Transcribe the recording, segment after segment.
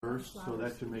verse, so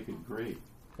that should make it great.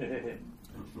 And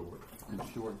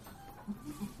short.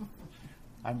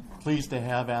 I'm pleased to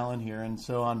have Alan here, and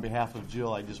so on behalf of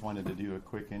Jill, I just wanted to do a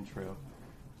quick intro.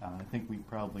 I think we've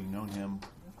probably known him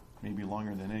maybe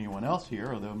longer than anyone else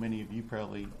here, although many of you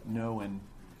probably know and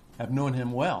have known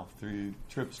him well through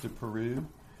trips to Peru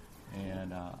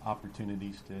and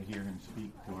opportunities to hear him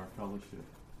speak to our fellowship.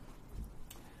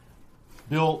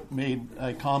 Bill made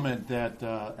a comment that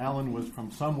Alan was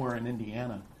from somewhere in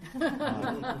Indiana,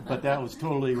 but that was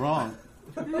totally wrong.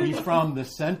 He's from the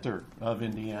center of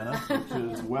Indiana, which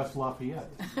is West Lafayette,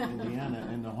 Indiana,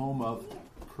 and the home of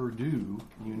Purdue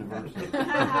University.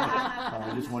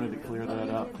 I just wanted to clear that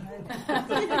up.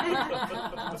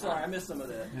 I'm sorry, I missed some of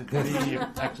that.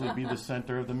 It'd actually be the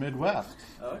center of the Midwest.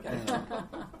 Okay.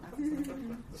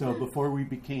 So before we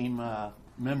became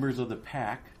members of the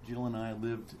PAC, Jill and I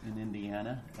lived in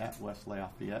Indiana at West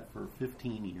Lafayette for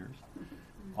 15 years.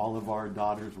 All of our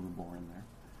daughters were born there.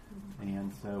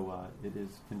 And so it is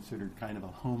considered kind of a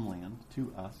homeland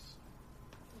to us.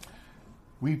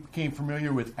 We became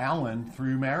familiar with Alan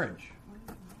through marriage.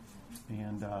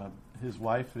 And his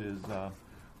wife is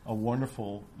a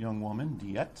wonderful young woman,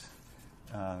 Diet.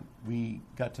 We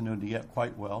got to know Diet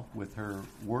quite well with her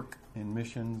work in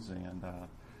missions and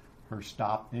her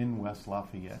stop in West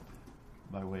Lafayette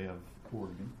by way of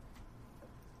Oregon.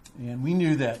 And we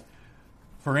knew that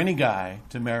for any guy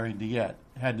to marry Diet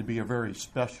had to be a very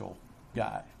special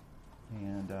guy.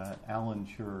 And Alan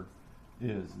sure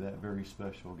is that very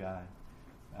special guy.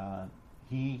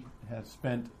 He has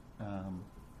spent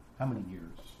how many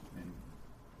years in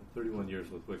 31 years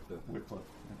with Wycliffe. Wycliffe?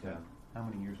 Okay. Yeah. How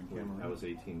many years in Cameroon? I was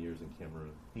 18 years in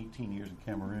Cameroon. 18 years in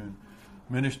Cameroon,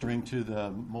 ministering to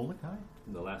the Molokai?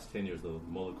 In the last 10 years, the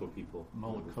Moloko people.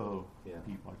 Moloko Yeah.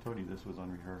 people. I told you this was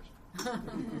unrehearsed.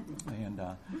 And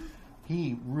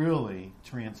he really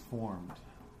transformed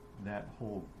that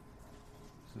whole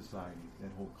society,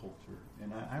 that whole culture.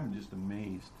 And I'm just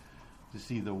amazed to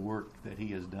see the work that he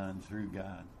has done through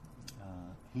God.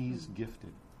 He's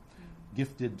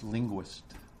gifted linguist.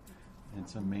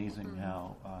 It's amazing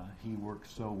how he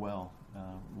works so well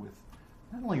with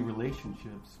not only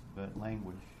relationships, but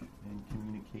language, and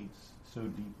communicates so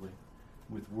deeply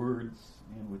with words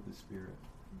and with the Spirit.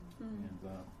 And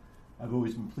I've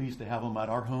always been pleased to have him at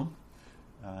our home.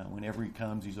 Whenever he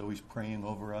comes, he's always praying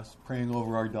over us, praying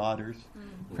over our daughters,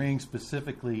 praying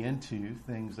specifically into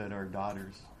things that our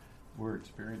daughters were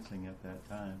experiencing at that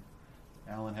time.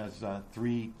 Alan has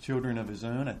 3 children of his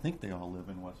own. I think they all live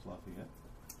in West Lafayette.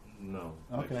 No.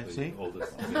 Okay, actually, see?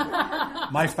 Oldest.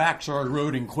 My facts are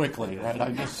eroding quickly, right?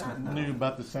 I just knew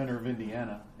about the center of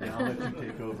Indiana, and I'll let you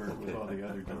take over with all the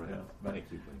other details. But Thank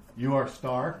you. you are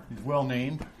Star. He's well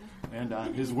named, and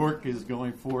his work is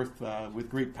going forth with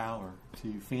great power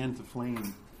to fan to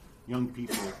flame young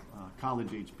people,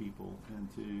 college-age people,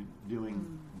 and to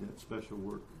doing that special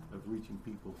work of reaching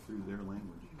people through their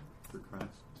language for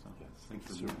Christ. So, Yes. thanks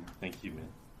for being here. Thank you, man.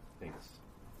 Thanks.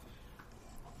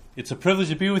 It's a privilege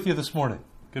to be with you this morning.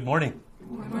 Good morning.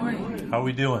 Good morning. How are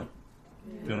we doing?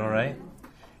 Doing all right?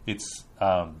 It's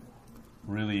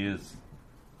really is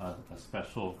a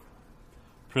special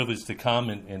privilege to come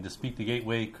and to speak to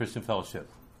Gateway Christian Fellowship.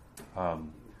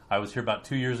 I was here about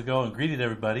 2 years ago and greeted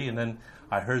everybody, and then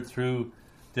I heard through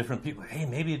different people, hey,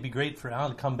 maybe it'd be great for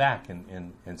Alan to come back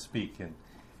and speak.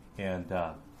 And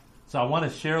so I want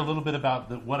to share a little bit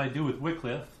about what I do with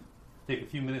Wycliffe, take a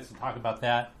few minutes to talk about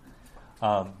that.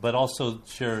 But also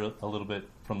share a little bit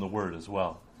from the Word as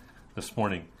well this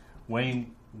morning.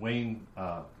 Wayne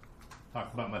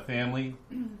talked about my family.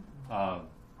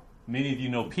 Many of you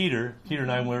know Peter. Peter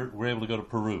and I were able to go to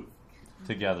Peru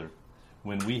together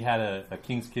when we had a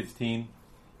King's Kids team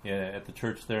at the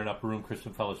church there in Upper Room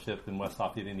Christian Fellowship in West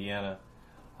Lafayette, Indiana,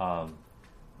 on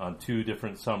 2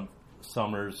 different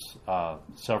summers.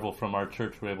 Several from our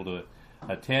church were able to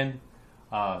attend.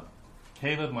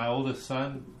 Caleb, my oldest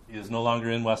son, is no longer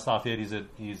in West Lafayette.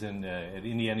 He's in at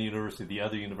Indiana University, the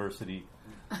other university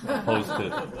opposed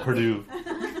to Purdue.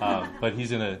 But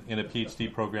he's in a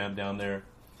PhD program down there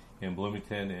in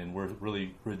Bloomington, and we're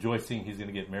really rejoicing. He's going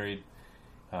to get married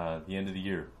the end of the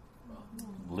year,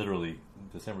 literally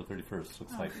December 31st.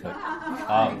 Looks like.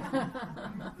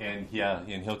 And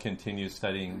he'll continue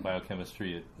studying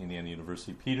biochemistry at Indiana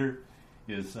University. Peter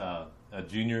is a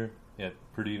junior at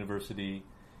Purdue University.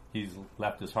 He's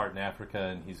left his heart in Africa,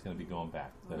 and he's going to be going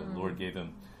back. The Lord gave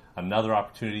him another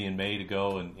opportunity in May to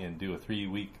go and do a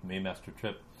 3-week Maymester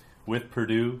trip with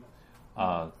Purdue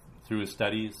through his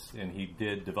studies, and he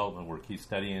did development work. He's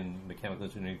studying mechanical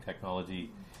engineering technology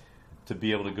to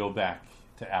be able to go back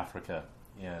to Africa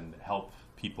and help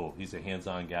people. He's a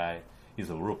hands-on guy. He's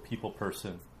a real people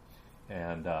person,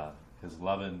 and is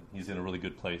loving. He's in a really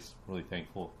good place. Really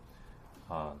thankful.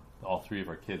 All three of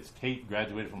our kids. Kate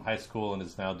graduated from high school and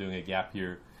is now doing a gap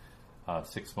year,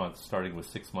 6 months, starting with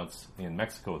 6 months in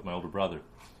Mexico with my older brother,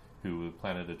 who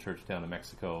planted a church down in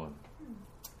Mexico. And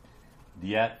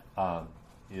Diet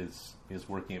is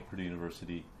working at Purdue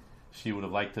University. She would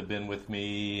have liked to have been with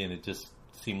me, and it just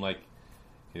seemed like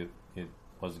it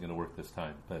wasn't going to work this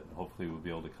time. But hopefully we'll be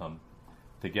able to come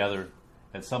together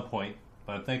at some point.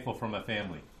 But I'm thankful for my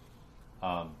family.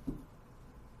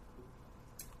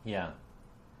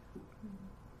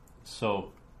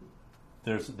 So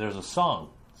there's a song.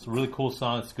 It's a really cool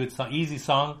song. It's a good song, easy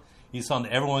song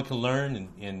that everyone can learn,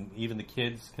 and even the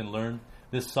kids can learn.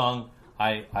 This song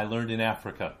I learned in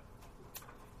Africa,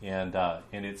 and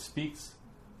it speaks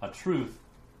a truth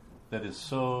that is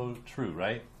so true,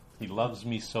 right? He loves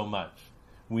me so much.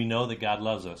 We know that God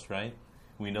loves us, right?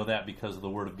 We know that because of the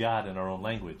Word of God in our own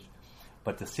language.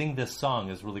 But to sing this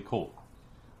song is really cool.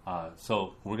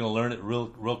 So we're going to learn it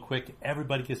real quick.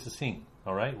 Everybody gets to sing,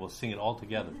 all right? We'll sing it all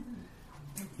together.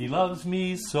 He loves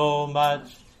me so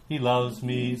much. He loves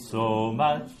me so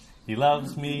much. He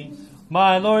loves me.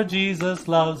 My Lord Jesus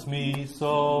loves me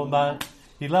so much.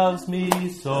 He loves me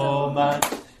so much.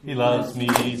 He loves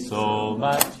me so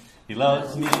much. He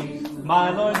loves me.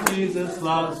 My Lord Jesus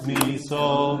loves me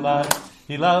so much.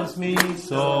 He loves me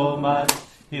so much.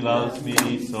 He loves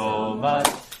me so much.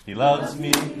 He loves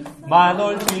me. My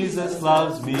Lord Jesus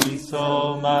loves me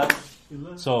so much.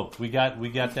 So we got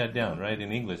that down, right,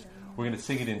 in English. We're going to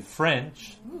sing it in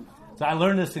French. So I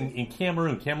learned this in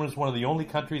Cameroon. Cameroon is one of the only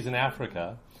countries in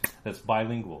Africa that's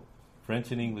bilingual.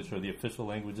 French and English are the official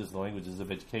languages, the languages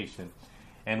of education.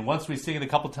 And once we sing it a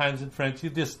couple times in French, you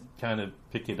just kind of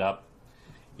pick it up.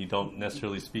 You don't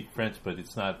necessarily speak French, but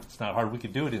it's not hard. We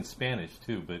could do it in Spanish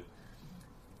too, but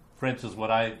French is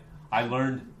what I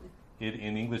learned it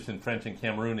in English and French in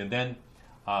Cameroon, and then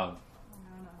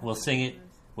we'll sing it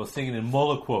in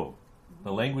Molokwo,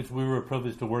 the language we were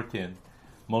privileged to work in,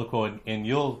 Molokwo, and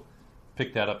you'll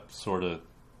pick that up sort of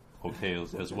okay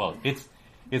as well.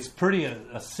 It's pretty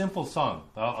a simple song.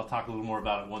 I'll talk a little more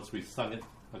about it once we've sung it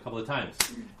a couple of times.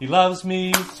 He loves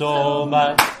me so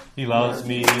much. He loves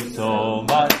me so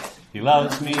much. He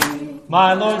loves me.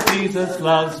 My Lord Jesus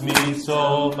loves me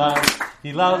so much.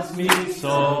 He loves me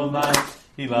so much.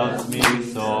 He loves me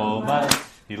so much.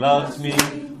 He loves me.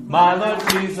 My Lord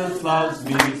Jesus loves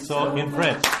me so. In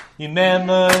French. Il m'aime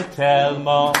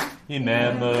tellement. Il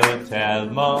m'aime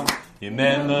tellement. Il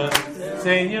m'aime.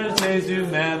 Seigneur Jésus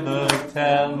m'aime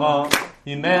tellement.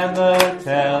 Il m'aime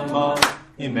tellement.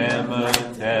 Il m'aime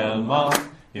tellement.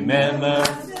 Il m'aime.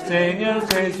 Seigneur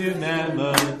Jésus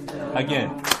m'aime. Again.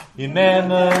 Il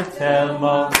m'aime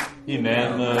tellement. Il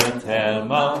m'aime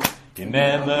tellement. Il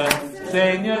m'aime.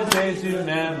 Seigneur Jésus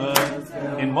m'aime.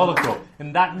 In Molokwo.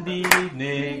 Ndandi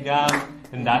negam.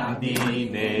 Ndandi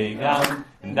negam.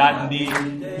 Ndandi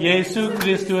Yesu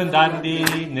Christu. Ndandi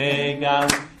negam.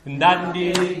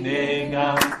 Ndandi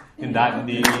negam.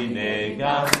 Ndandi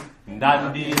negam.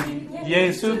 Ndandi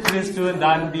Yesu Christu.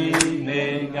 Ndandi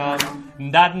negam.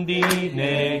 Ndandi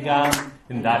negam.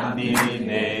 Ndandi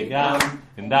negam.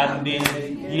 Ndandi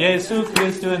Yesu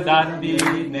Christu. Ndandi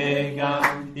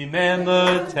negam. Il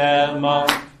m'aime tellement.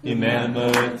 Il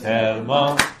m'aime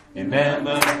tellement. Il m'aime.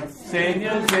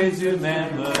 Seigneur Jésus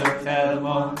m'aime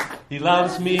tellement. He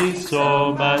loves me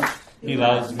so much. He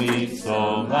loves me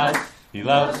so much. He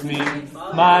loves me.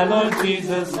 My Lord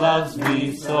Jesus loves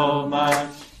me so much.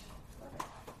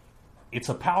 It's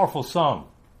a powerful song.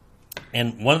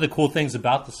 And one of the cool things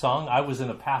about the song, I was in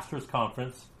a pastor's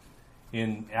conference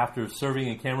after serving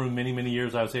in Cameroon many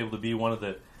years. I was able to be one of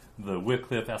the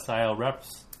Wycliffe SIL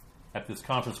reps at this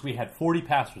conference. We had 40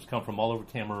 pastors come from all over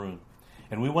Cameroon.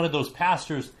 And we wanted those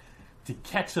pastors to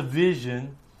catch a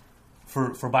vision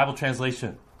for Bible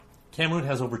translation. Cameroon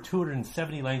has over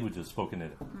 270 languages spoken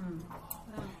in it.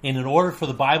 And in order for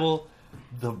the Bible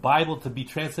to be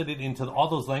translated into all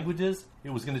those languages, it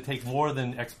was going to take more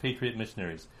than expatriate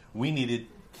missionaries. We needed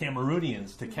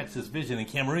Cameroonians to catch this vision. And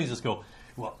Cameroonians just go,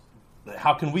 well,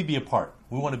 how can we be a part?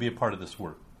 We want to be a part of this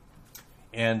work.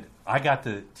 And I got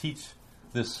to teach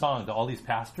this song to all these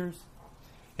pastors.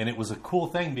 And it was a cool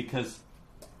thing because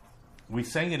we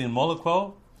sang it in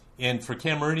Molokwo. And for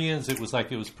Cameroonians, it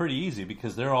was pretty easy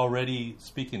because they're already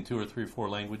speaking 2 or 3 or 4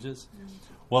 languages.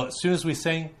 Well, as soon as we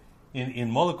sang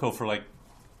in Molokwo for like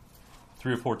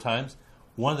 3 or 4 times,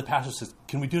 one of the pastors says,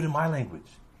 can we do it in my language?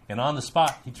 And on the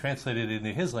spot, he translated it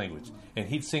into his language. And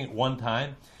he'd sing it one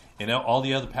time, and all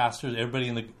the other pastors,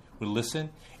 everybody would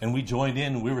listen, and we joined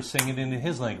in, and we were singing it in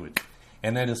his language.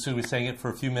 And then as soon as we sang it for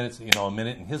a few minutes, a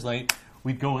minute in his language,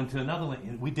 we'd go into another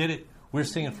language. We did it We're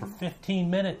singing for 15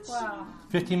 minutes. Wow.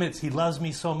 15 minutes. He loves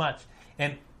me so much.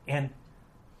 And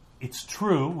it's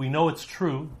true. We know it's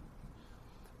true.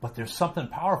 But there's something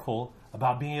powerful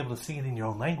about being able to sing it in your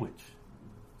own language.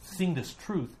 Sing this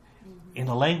truth in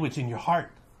a language in your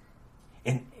heart.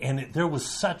 And there was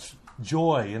such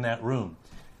joy in that room.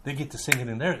 They get to sing it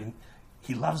in there. And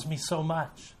he loves me so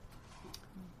much.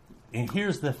 And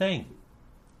here's the thing.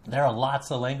 There are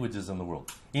lots of languages in the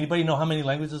world. Anybody know how many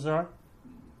languages there are?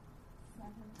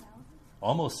 7,000?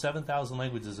 Almost 7,000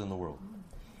 languages in the world.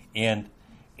 And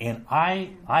I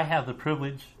have the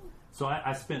privilege, so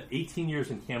I spent 18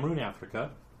 years in Cameroon, Africa,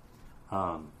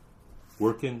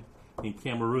 working in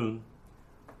Cameroon.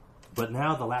 But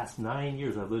now the last 9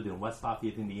 years I've lived in West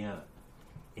Lafayette, Indiana.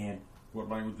 And What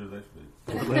language do they speak?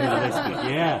 what language they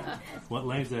speak? Yeah. What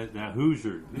language that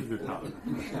Hoosier talk.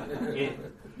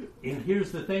 And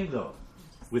here's the thing though.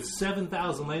 With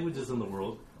 7,000 languages in the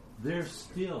world, there's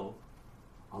still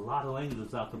a lot of languages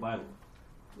without the Bible.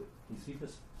 You see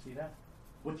this? See that?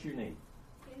 What's your name?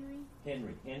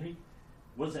 Henry. Henry?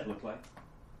 What does that look like?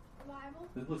 Bible.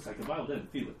 It looks like a Bible, doesn't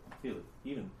it? Feel it.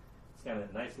 Even it's got a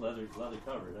nice leather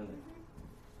cover, doesn't it?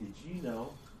 Did you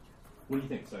know? What do you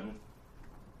think, Simon?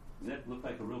 Does that look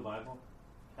like a real Bible?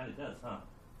 Kind of does, huh?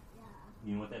 Yeah.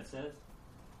 You know what that says?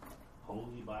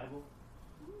 Holy Bible.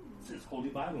 It says Holy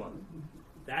Bible on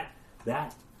it.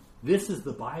 This is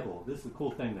the Bible. This is the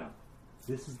cool thing now.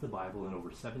 This is the Bible in over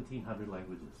 1,700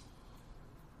 languages.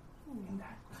 And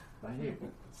that, right here,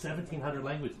 1,700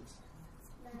 languages.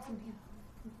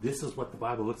 This is what the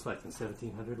Bible looks like in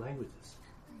 1,700 languages.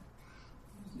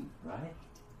 Right?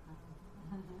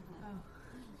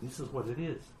 This is what it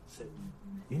is.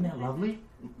 Isn't that lovely?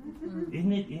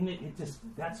 Isn't it? It just,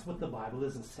 that's what the Bible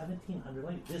is in 1,700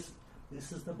 languages.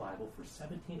 This is the Bible for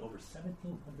over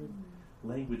 1,700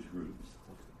 language groups.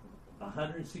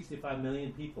 165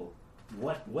 million people.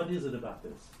 What is it about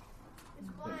this?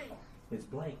 It's blank. It's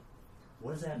blank.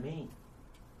 What does that mean?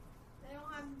 They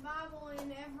don't have the Bible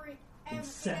in every In every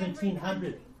 1,700.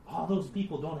 country. All those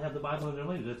people don't have the Bible in their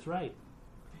language. That's right.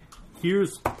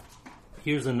 Here's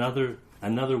another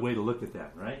way to look at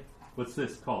that, right? What's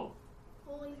this called?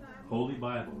 Holy Bible. Holy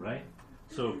Bible, right?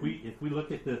 So if we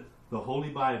look at the Holy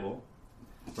Bible,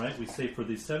 right? We say for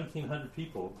these 1,700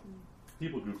 people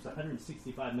groups,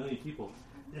 165 million people,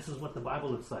 this is what the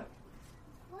Bible looks like.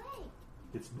 Blank.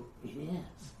 It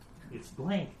is. It's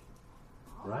blank,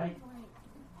 right?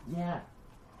 Blank. Yeah.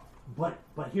 But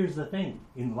here's the thing.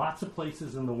 In lots of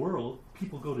places in the world,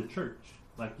 people go to church.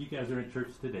 Like you guys are in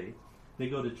church today. They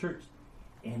go to church.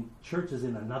 And church is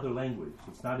in another language.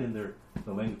 It's not in the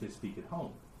language they speak at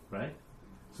home, right?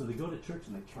 So they go to church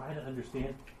and they try to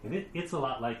understand. And it's a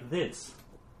lot like this.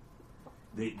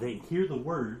 They hear the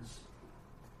words.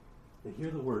 They hear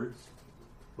the words.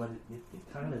 But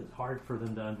it kind of is hard for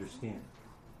them to understand.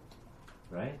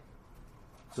 Right?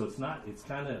 So it's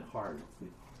kind of hard.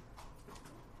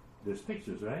 There's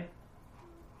pictures, right?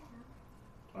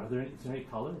 Is there any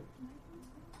color?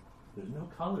 There's no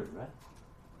color, right?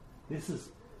 This is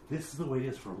the way it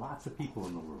is for lots of people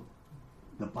in the world.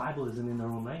 The Bible isn't in their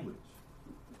own language.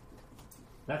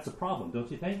 That's a problem, don't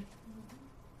you think?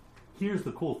 Here's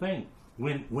the cool thing.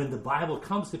 When the Bible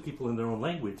comes to people in their own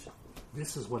language,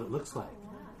 this is what it looks like.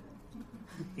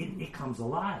 It comes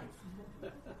alive.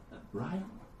 Right?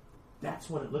 That's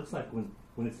what it looks like when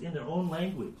it's in their own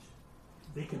language.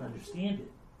 They can understand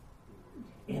it.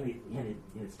 And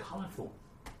it's colorful.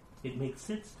 It makes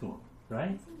sense to them.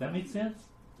 Right? That makes sense?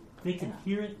 They can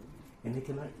hear it and they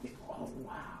can think, oh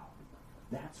wow.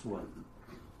 That's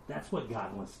what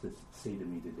God wants to say to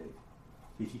me today.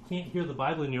 If you can't hear the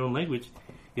Bible in your own language,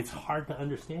 it's hard to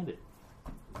understand it.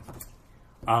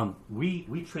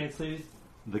 We translated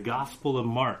the Gospel of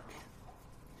Mark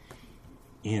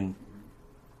into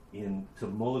the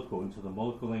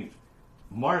Molucco language.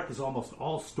 Mark is almost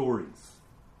all stories.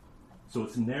 So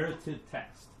it's narrative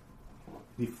text.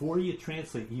 Before you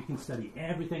translate, you can study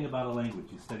everything about a language.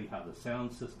 You study how the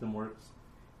sound system works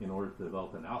in order to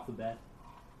develop an alphabet.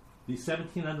 These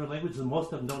 1,700 languages,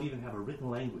 most of them don't even have a written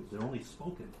language. They're only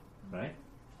spoken, right?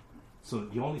 So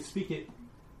you only speak it.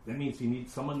 That means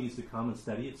someone needs to come and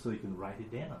study it so you can write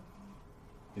it down.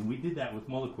 And we did that with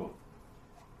Molucco.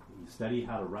 You study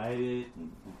how to write it,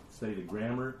 and you study the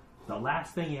grammar. The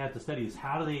last thing you have to study is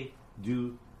how do they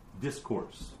do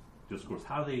discourse.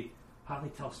 How do they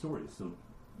tell stories? So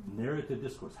narrative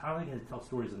discourse. How are they going to tell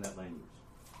stories in that language?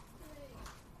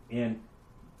 And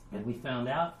we found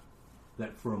out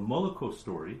that for a Molucco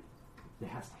story, it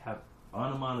has to have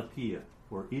onomatopoeia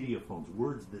or idiophones,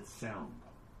 words that sound.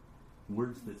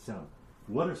 Words that sound.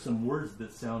 What are some words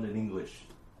that sound in English?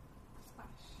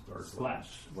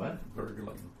 Splash. What?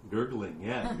 Gurgling. Gurgling.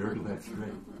 Yeah, gurgling. That's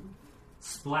great.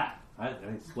 Splat. I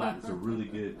think splat is a really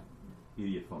good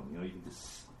idiophone. You know, you can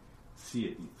just see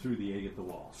it. You threw the egg at the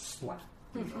wall. Splat.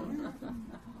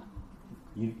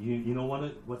 You know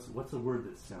what's a word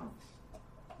that sounds?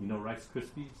 You know Rice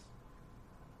Krispies?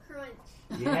 Crunch.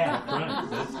 Yeah, crunch.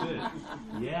 That's good.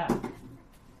 Yeah.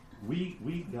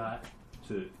 We got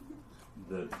to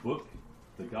the book,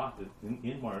 the Gospel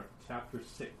in Mark chapter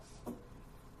 6.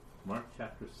 Mark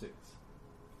chapter 6.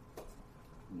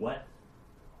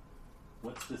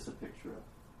 What's this a picture of?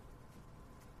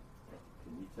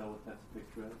 Can you tell what that's a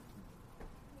picture of?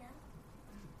 Yeah.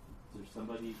 Is there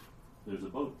somebody? There's a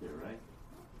boat there, right?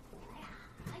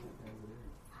 I can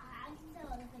tell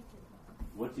the picture.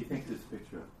 What do you think this is a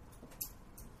picture of?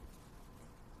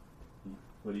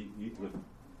 What do you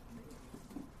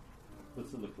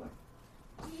what's it look like?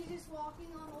 Jesus walking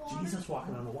on the water. Jesus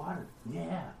walking on the water.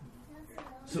 Yeah.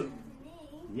 That's So- to me.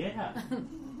 Yeah.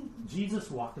 Jesus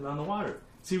walking on the water.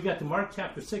 See, we got to Mark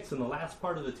chapter 6, and the last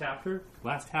part of the chapter,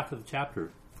 last half of the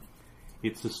chapter,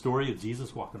 it's the story of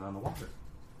Jesus walking on the water.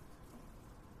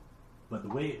 But the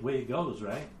way it goes,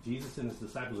 right? Jesus and his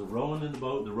disciples are rowing in the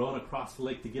boat. They're rowing across the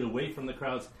lake to get away from the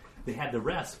crowds. They had to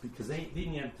rest because they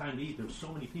didn't have time to eat. There were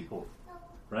so many people,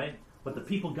 right? But the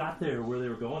people got there where they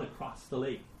were going across the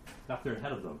lake, got there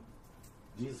ahead of them.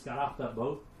 Jesus got off that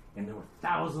boat, and there were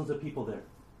thousands of people there.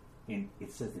 And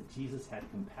it says that Jesus had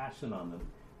compassion on them.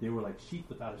 They were like sheep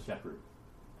without a shepherd,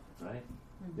 right?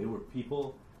 They were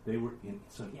people. They were in.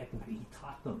 So he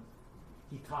taught them.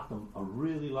 He taught them a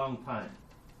really long time.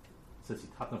 It says he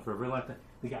taught them for a very long time.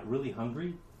 They got really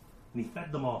hungry, and he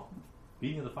fed them all,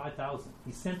 feeding the 5,000.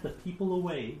 He sent the people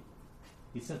away.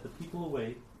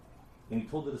 And he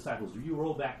told the disciples, "You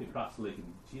roll back across the lake."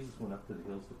 And Jesus went up to the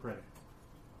hills to pray,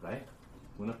 right?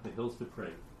 Went up the hills to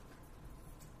pray,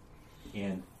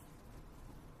 and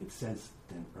it says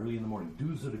then early in the morning,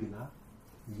 "Duzurgina,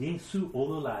 Yesu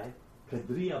ololai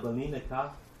kadria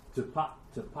balinaka tepat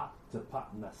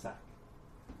nasak."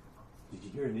 Did you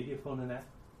hear an idiophone in that?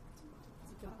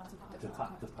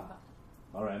 Tepat.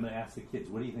 All right, I'm going to ask the kids,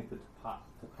 what do you think the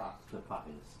tepat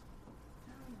is?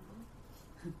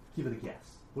 Give it a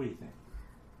guess. What do you think?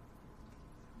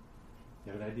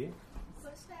 You have an idea?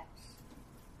 Footsteps.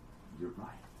 You're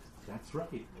right. That's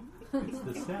right. It's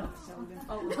the steps.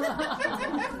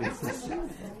 It's the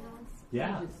steps.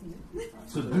 Yeah.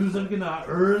 So Duzurgina,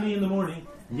 early in the morning,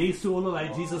 Yesu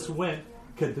ololai, Jesus went,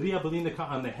 kadria balinaka,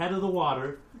 on the head of the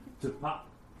water, tepat,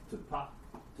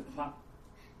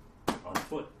 on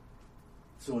foot.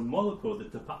 So in Moloko, the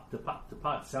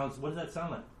tepat sounds, what does that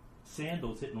sound like?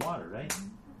 Sandals hitting water, right?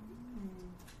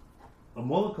 A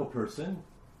Moloko person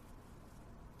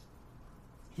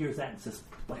hears that and says,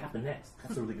 what happened next?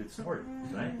 That's a really good story,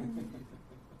 right?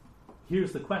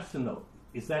 Here's the question, though.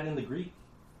 Is that in the Greek?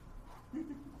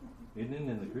 Isn't it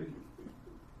in the Greek?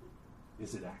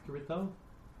 Is it accurate, though?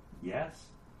 Yes.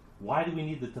 Why do we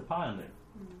need the tapa in there?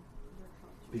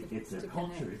 It's their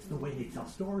culture. It's the way they tell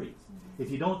stories.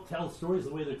 If you don't tell stories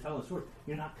the way they're telling stories,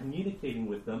 you're not communicating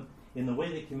with them in the way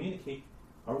they communicate.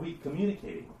 Are we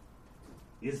communicating?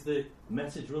 Is the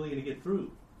message really going to get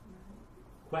through?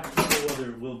 Questionable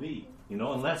whether it will be. You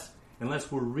know, unless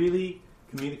we're really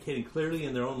communicating clearly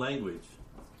in their own language.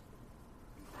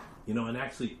 You know, and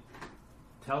actually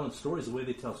telling stories the way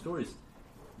they tell stories,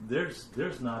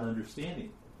 there's not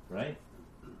understanding, right?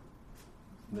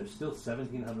 And there's still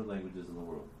 1,700 languages in the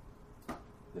world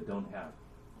that don't have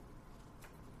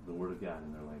the Word of God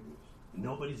in their language.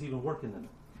 Nobody's even working in it.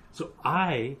 So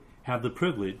I have the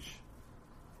privilege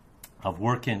of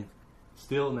working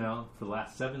still now for the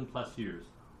last 7+ years,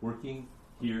 working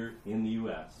here in the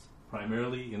U.S.,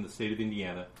 primarily in the state of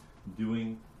Indiana,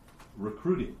 doing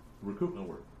recruitment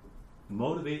work,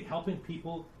 helping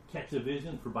people catch a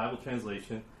vision for Bible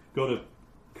translation, go to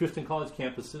Christian college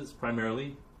campuses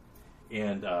primarily,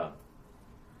 and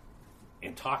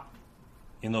talk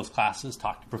in those classes,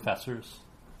 talk to professors.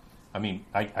 I mean,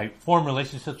 I form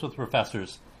relationships with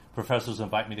professors. Professors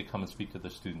invite me to come and speak to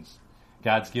their students.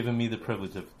 God's given me the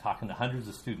privilege of talking to hundreds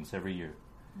of students every year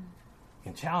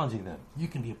and challenging them. You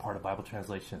can be a part of Bible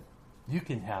translation. You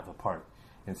can have a part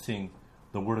in seeing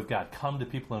the Word of God come to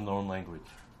people in their own language.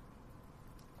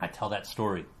 I tell that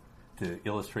story to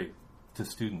illustrate to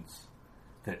students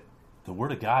that the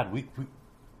Word of God, we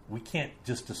can't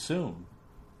just assume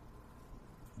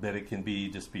that it can be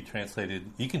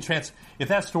translated. You can if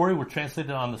that story were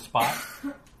translated on the spot.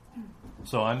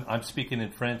 So I'm speaking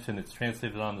in French and it's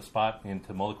translated on the spot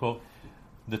into Moloko.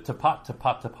 The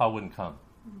tapa wouldn't come.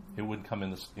 It wouldn't come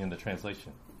in the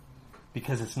translation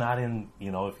because it's not in.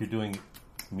 You know, if you're doing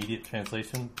immediate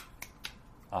translation,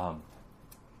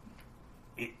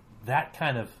 that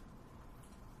kind of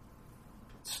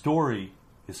story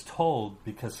is told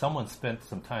because someone spent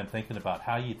some time thinking about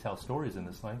how you tell stories in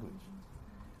this language.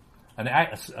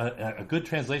 A good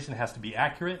translation has to be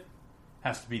accurate,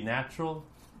 has to be natural,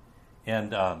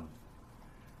 and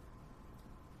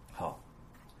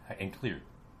clear.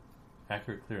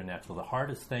 Accurate, clear, and natural. The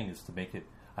hardest thing is to make it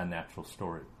a natural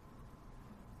story.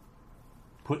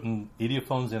 Putting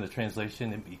idiophones in a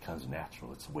translation, it becomes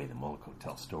natural. It's the way the Moloco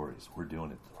tells stories. We're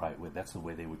doing it the right way. That's the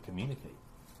way they would communicate.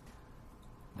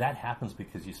 That happens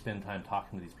because you spend time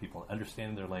talking to these people,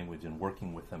 understanding their language, and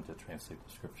working with them to translate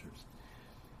the scriptures.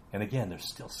 And again, there's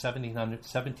still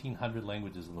 1,700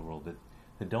 languages in the world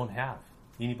that don't have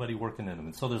anybody working in them.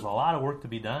 And so there's a lot of work to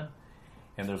be done,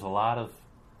 and there's a lot of,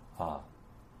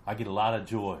 I get a lot of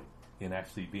joy in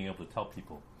actually being able to tell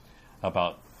people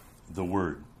about the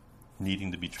Word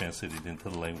needing to be translated into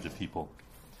the language of people.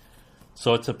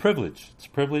 So it's a privilege. It's a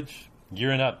privilege.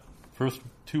 Gearing up. First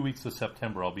 2 weeks of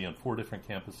September, I'll be on 4 different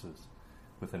campuses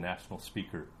with a national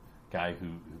speaker, guy who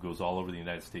goes all over the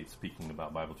United States speaking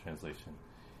about Bible translation.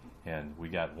 And we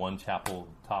got one chapel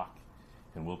talk,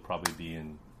 and we'll probably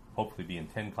hopefully be in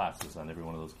 10 classes on every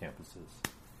one of those campuses.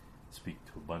 Speak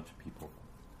to a bunch of people.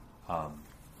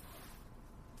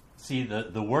 See,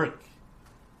 the work,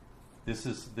 this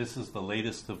is the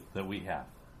latest that we have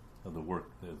of the work,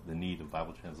 the need of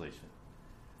Bible translation.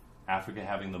 Africa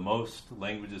having the most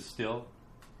languages still,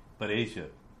 but Asia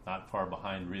not far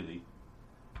behind really,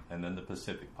 and then the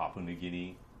Pacific, Papua New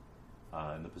Guinea,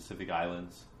 and the Pacific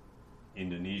Islands,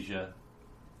 Indonesia,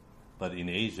 but in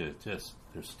Asia, there's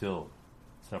still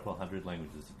several hundred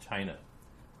languages. China,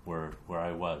 where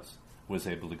I was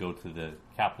able to go to the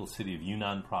capital city of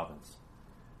Yunnan province.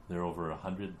 There are over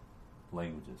 100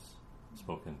 languages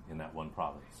spoken in that one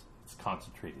province. It's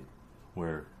concentrated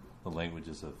where the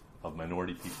languages of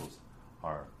minority peoples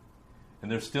are.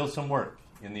 And there's still some work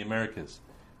in the Americas.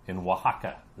 In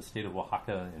Oaxaca, the state of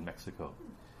Oaxaca in Mexico,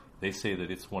 they say that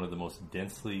it's one of the most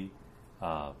densely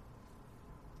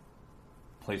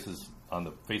places on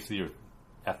the face of the earth,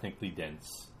 ethnically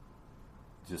dense.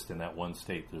 Just in that one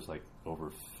state, there's like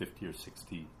over 50 or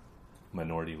 60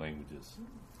 minority languages,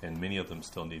 and many of them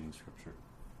still needing scripture.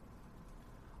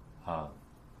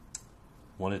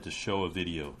 Wanted to show a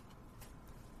video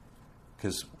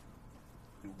because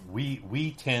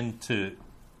we tend to,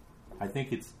 I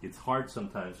think it's hard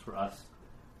sometimes for us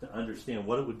to understand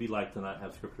what it would be like to not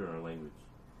have scripture in our language.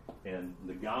 And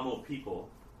the Gamo people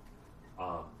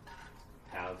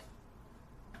have,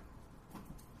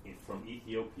 from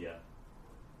Ethiopia,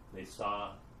 they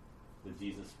saw the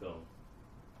Jesus film,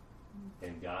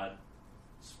 and God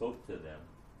spoke to them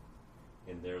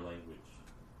in their language.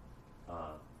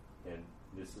 And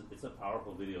it's a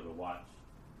powerful video to watch.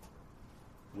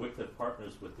 Wycliffe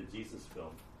partners with the Jesus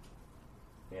film,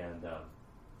 and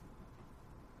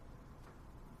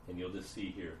you'll just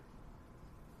see here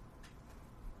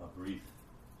a brief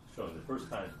showing, the first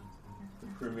time, the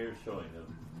premiere showing of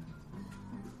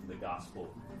the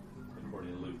gospel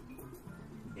according to Luke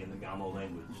in the Gamo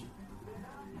language.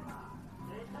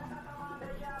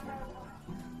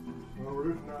 Well,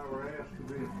 Ruth and I were asked to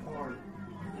be a part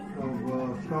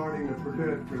of starting the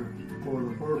projector for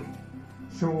the first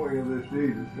showing of this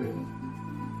Jesus film.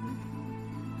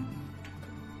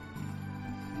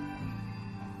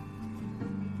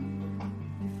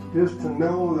 Just to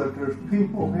know that there's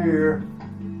people here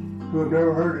who have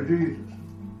never heard of Jesus,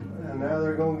 and now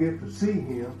they're going to get to see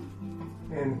him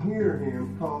and hear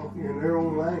him talk in their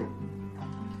own language.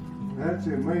 That's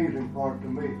the amazing part to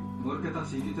me.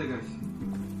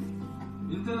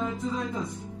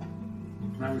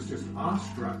 I was just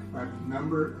awestruck by the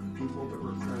number of people that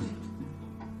were present.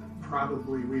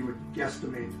 Probably we would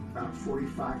guesstimate about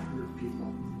 4,500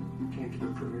 people came to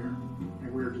the premiere,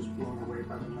 and we were just blown away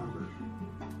by the numbers.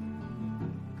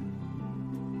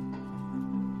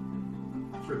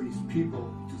 For these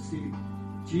people to see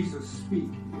Jesus speak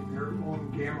in their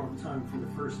own Gamo tongue for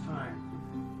the first time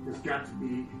has got to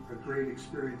be a great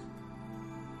experience.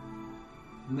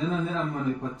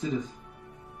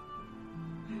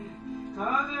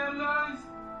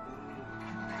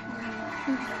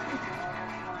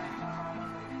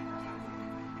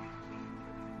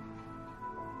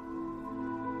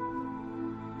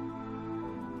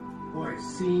 Boy,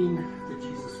 seeing the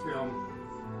Jesus film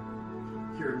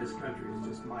here in this country is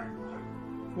just mind-blowing.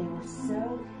 They were so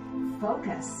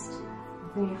focused,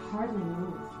 they hardly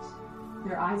moved.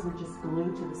 Their eyes were just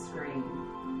glued to the screen.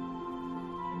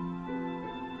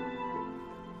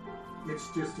 It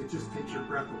just takes your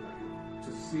breath away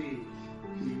to see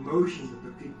the emotions that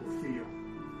the people feel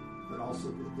but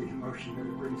also the emotion that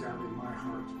it brings out in my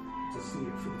heart to see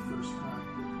it for the first time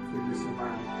in this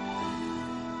environment.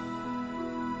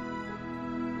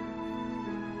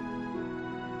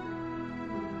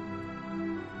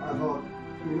 I thought,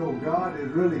 God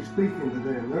is really speaking to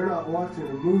them. They're not watching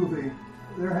a movie.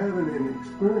 They're having an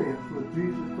experience with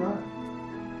Jesus Christ.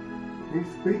 He's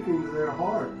speaking to their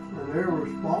heart, and they're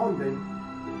responding.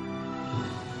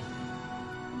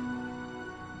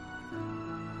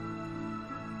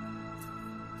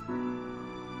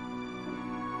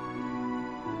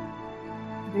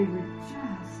 They were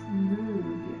just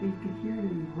moved. You could hear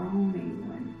them groaning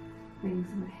when things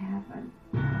would happen.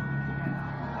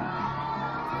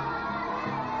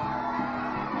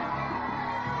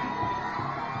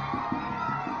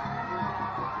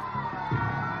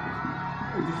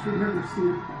 I just remember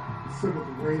seeing some of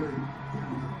the wailing,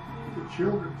 the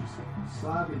children just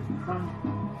sobbing and crying.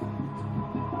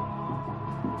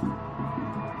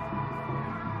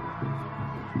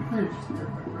 It just took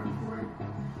my breath away.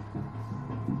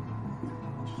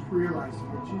 Just realizing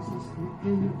that Jesus, He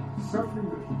knew suffering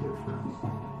that He did for us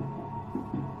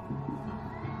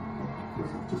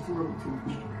was just a little too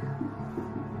much to bear.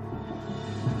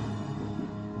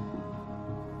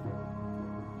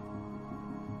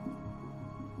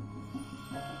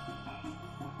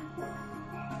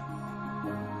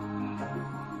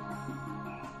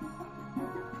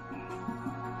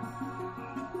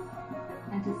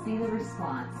 And to see the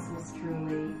response was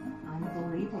truly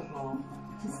unbelievable.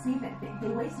 To see that they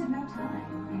wasted no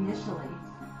time initially.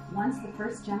 Once the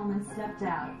first gentleman stepped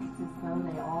out, it's as though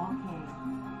they all came.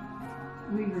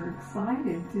 We were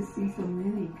excited to see so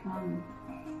many come,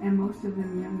 and most of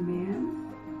them young men.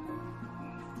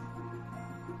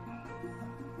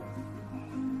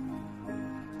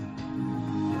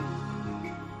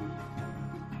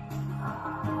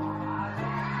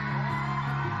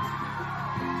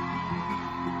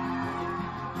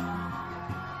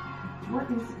 What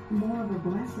is more of a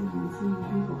blessing than seeing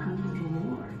people come to the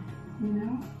Lord?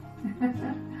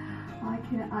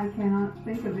 I cannot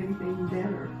think of anything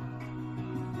better.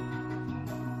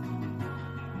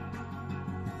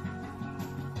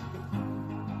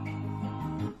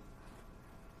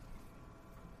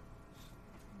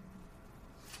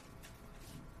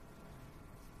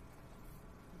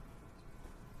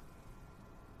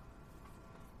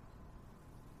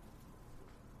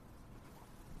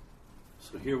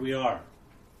 So here we are.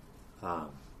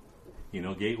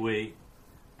 Gateway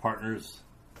partners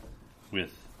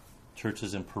with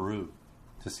churches in Peru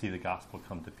to see the gospel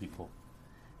come to people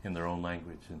in their own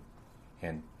language.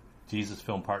 And Jesus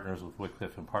Film partners with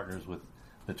Wycliffe and partners with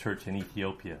the church in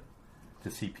Ethiopia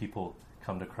to see people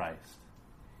come to Christ.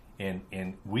 And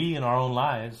we in our own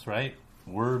lives, right,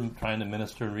 we're trying to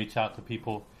minister and reach out to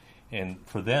people and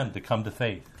for them to come to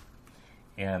faith.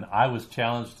 And I was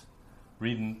challenged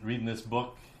reading this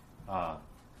book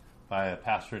by a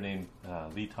pastor named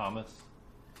Lee Thomas,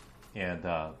 and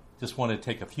just wanted to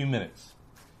take a few minutes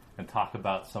and talk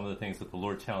about some of the things that the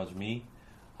Lord challenged me.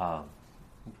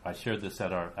 I shared this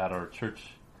at our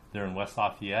church there in West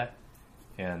Lafayette,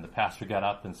 and the pastor got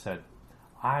up and said,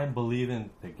 "I'm believing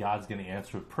that God's going to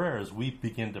answer prayer as we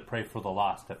begin to pray for the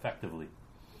lost effectively."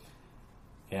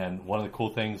 And one of the cool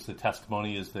things, the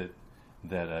testimony is that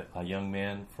a young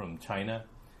man from China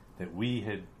that we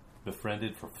had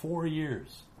befriended for 4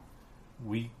 years,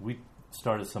 we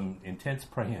started some intense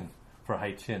praying for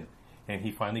Hai Chin, and he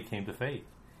finally came to faith.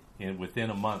 And within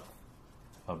a month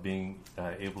of being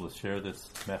able to share this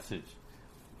message,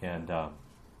 and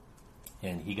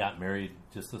he got married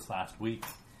just this last week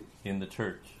in the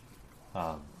church,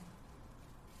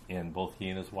 and both he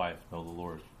and his wife know the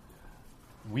Lord.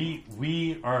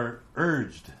 We are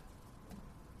urged.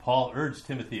 Paul urged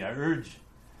Timothy. I urge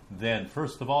then,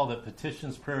 first of all, that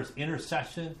petitions, prayers,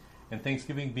 intercession, and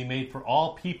thanksgiving be made for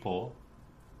all people,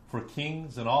 for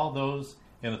kings and all those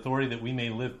in authority, that we may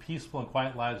live peaceful and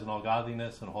quiet lives in all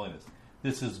godliness and holiness.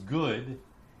 This is good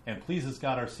and pleases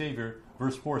God our Savior.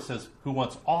 Verse 4 says, who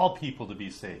wants all people to be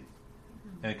saved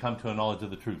and come to a knowledge of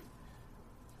the truth.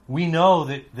 We know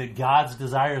that God's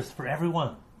desire is for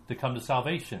everyone to come to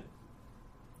salvation.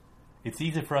 It's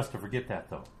easy for us to forget that,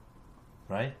 though,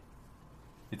 right?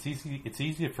 It's easy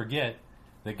to forget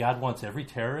that God wants every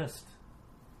terrorist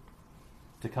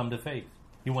to come to faith.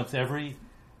 He wants every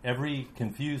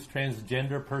confused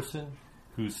transgender person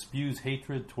who spews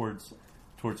hatred towards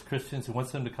Christians. He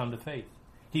wants them to come to faith.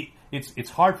 It's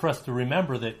hard for us to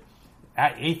remember that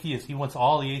atheists. He wants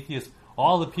all the atheists,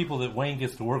 all the people that Wayne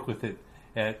gets to work with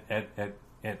at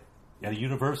a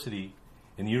university,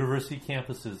 in university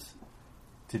campuses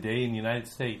today in the United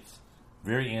States,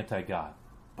 very anti-God.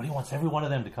 But he wants every one of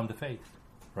them to come to faith.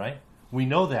 right? We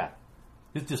know that.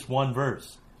 It's just one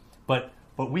verse. But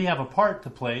we have a part to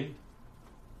play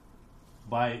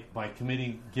by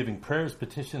giving prayers,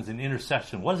 petitions, and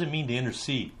intercession. What does it mean to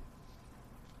intercede?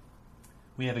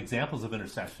 We have examples of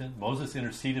intercession. Moses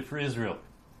interceded for Israel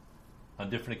on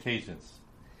different occasions.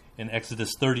 In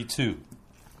Exodus 32,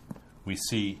 we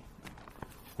see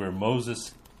where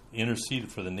Moses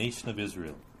interceded for the nation of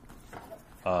Israel.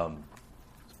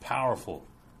 It's powerful.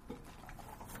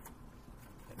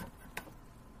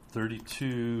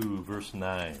 32, verse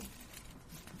 9.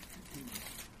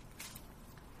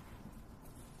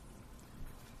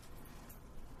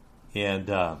 And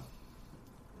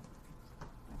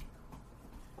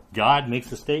God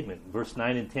makes a statement. Verse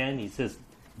 9 and 10, he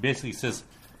basically says,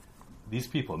 these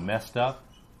people messed up.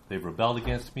 They've rebelled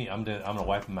against me. I'm going to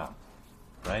wipe them out.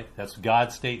 Right? That's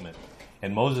God's statement.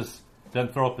 And Moses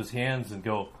doesn't throw up his hands and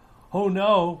go, oh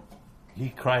no. He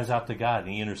cries out to God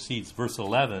and he intercedes. Verse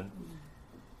 11,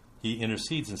 he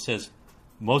intercedes and says,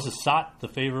 Moses sought the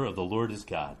favor of the Lord his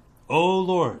God. O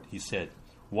Lord, he said,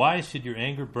 why should your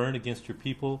anger burn against your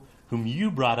people whom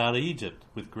you brought out of Egypt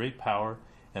with great power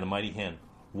and a mighty hand?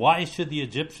 Why should the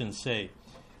Egyptians say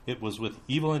it was with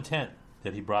evil intent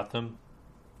that he brought them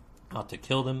out to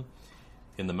kill them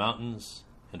in the mountains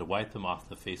and to wipe them off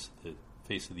the face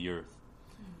of the earth?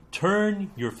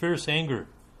 Turn your fierce anger,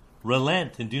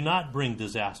 relent, and do not bring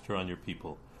disaster on your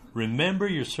people. Remember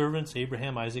your servants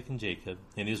Abraham, Isaac, and Jacob,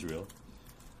 and Israel,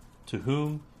 to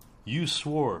whom you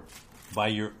swore by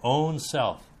your own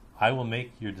self, I will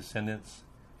make your descendants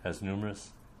as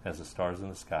numerous as the stars in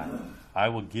the sky. I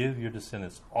will give your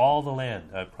descendants all the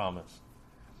land I promised,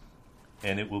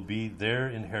 and it will be their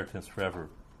inheritance forever.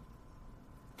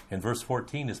 And verse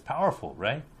 14 is powerful,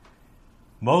 right?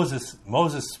 Moses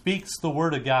speaks the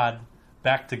word of God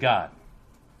back to God.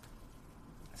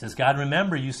 He says, God,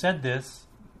 remember you said this.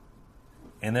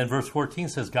 And then verse 14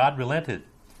 says, God relented.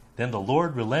 Then the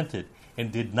Lord relented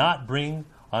and did not bring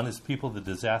on his people the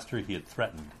disaster he had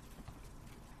threatened.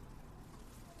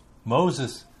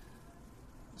 Moses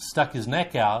stuck his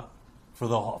neck out for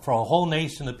a whole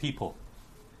nation of people.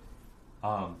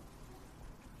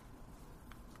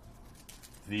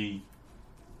 We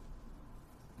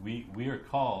are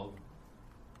called.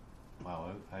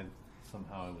 Wow,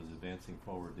 somehow I was advancing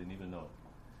forward, didn't even know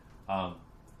it.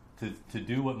 To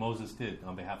do what Moses did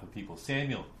on behalf of people.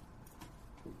 Samuel,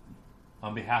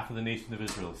 on behalf of the nation of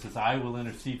Israel, says, I will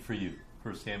intercede for you.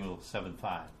 1 Samuel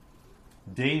 7:5.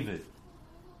 David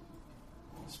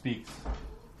speaks.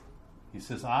 He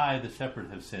says, I, the shepherd,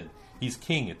 have sinned. He's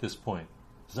king at this point.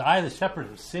 He says, I, the shepherd,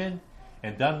 have sinned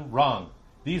and done wrong.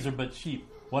 These are but sheep.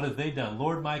 What have they done?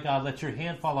 Lord my God, let your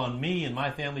hand fall on me and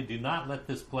my family. Do not let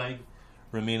this plague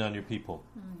remain on your people.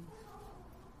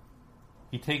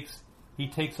 He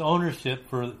takes ownership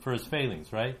for his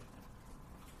failings, right?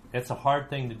 It's a hard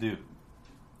thing to do.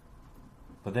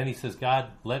 But then he says,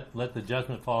 God, let the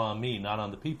judgment fall on me, not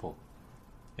on the people.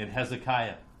 In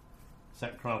Hezekiah, 2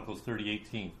 Chronicles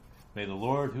 30:18, may the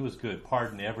Lord who is good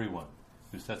pardon everyone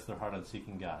who sets their heart on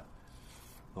seeking God,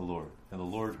 the Lord. And the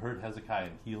Lord heard Hezekiah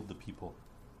and healed the people.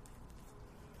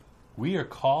 We are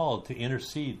called to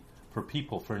intercede for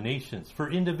people, for nations, for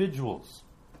individuals.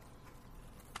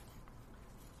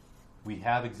 We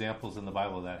have examples in the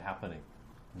Bible of that happening.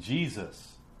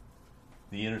 Jesus,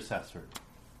 the intercessor,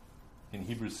 in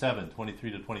Hebrews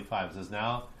 7:23-25 says,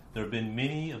 now there have been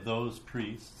many of those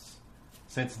priests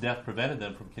since death prevented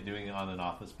them from continuing on in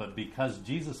office, but because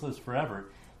Jesus lives forever,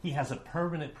 he has a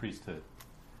permanent priesthood.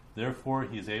 Therefore,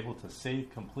 he is able to save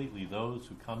completely those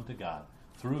who come to God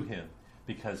through him,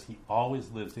 because he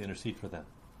always lives to intercede for them.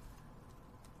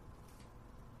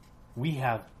 We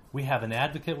have an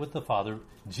advocate with the Father.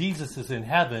 Jesus is in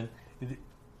heaven.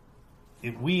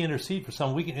 If we intercede for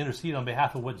someone, we can intercede on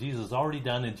behalf of what Jesus has already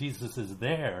done, and Jesus is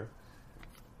there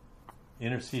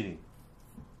interceding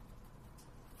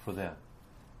for them.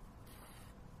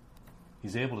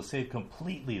 He's able to save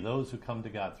completely those who come to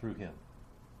God through him.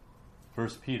 1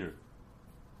 Peter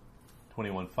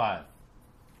 21:5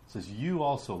 says, you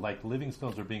also, like living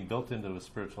stones, are being built into a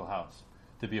spiritual house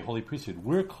to be a holy priesthood.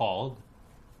 We're called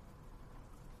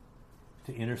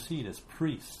to intercede as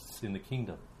priests in the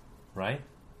kingdom, right?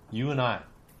 You and I.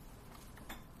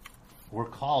 We're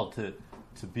called to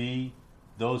be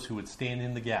those who would stand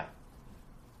in the gap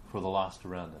for the lost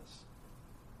around us.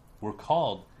 We're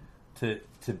called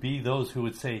to be those who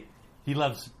would say, he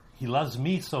loves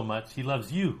me so much, he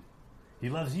loves you. He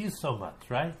loves you so much,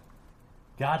 right?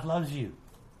 God loves you.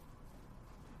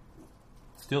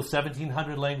 Still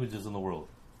 1,700 languages in the world.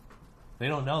 They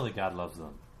don't know that God loves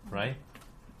them, right?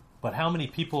 But how many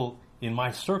people in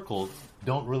my circle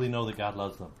don't really know that God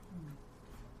loves them?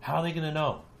 How are they going to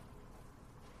know?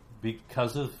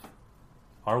 Because of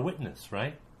our witness,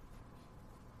 right?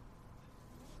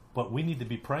 But we need to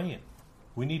be praying.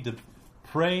 We need to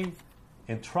pray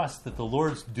and trust that the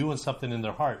Lord's doing something in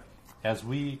their heart as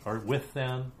we are with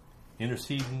them,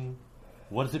 interceding.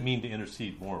 What does it mean to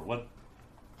intercede more? What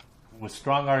with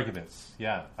strong arguments?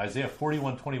 Yeah, Isaiah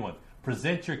 41:21.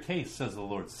 Present your case, says the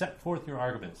Lord. Set forth your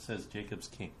arguments, says Jacob's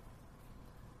king.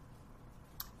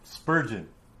 Spurgeon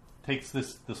takes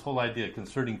this whole idea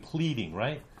concerning pleading,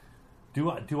 right?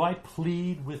 Do I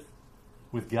plead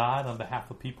with God on behalf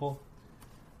of people?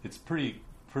 It's pretty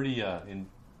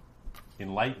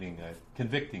enlightening,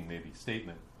 convicting maybe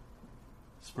statement.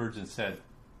 Spurgeon said,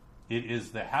 "It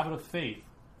is the habit of faith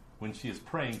when she is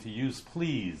praying to use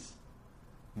please.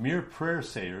 Mere prayer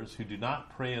sayers who do not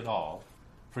pray at all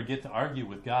forget to argue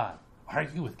with God."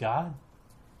 Argue with God?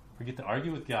 Forget to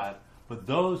argue with God. But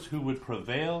those who would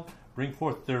prevail bring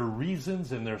forth their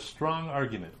reasons and their strong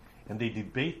argument, and they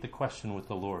debate the question with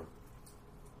the Lord.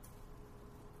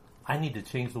 I need to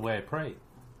change the way I pray.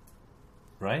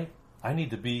 Right? I need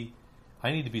to be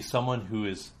someone who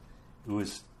is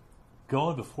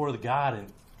going before the God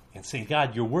and saying,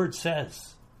 God, your word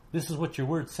says. This is what your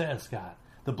word says, God.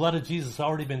 The blood of Jesus has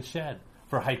already been shed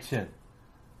for Hai Chin.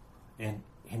 And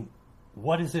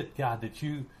what is it, God, that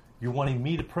you're wanting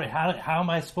me to pray? How am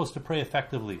I supposed to pray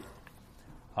effectively?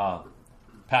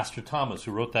 Pastor Thomas,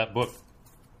 who wrote that book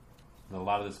that a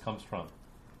lot of this comes from,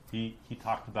 he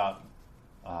talked about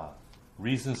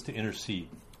reasons to intercede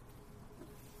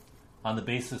on the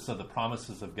basis of the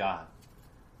promises of God.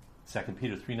 2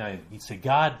 Peter 3:9, he said,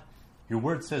 God, your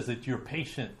word says that you're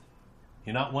patient.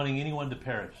 You're not wanting anyone to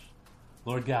perish.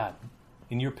 Lord God,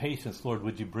 in your patience, Lord,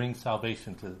 would you bring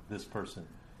salvation to this person?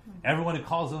 Everyone who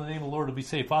calls on the name of the Lord will be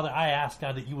saved. Father, I ask,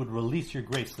 God, that you would release your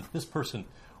grace, that this person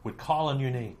would call on your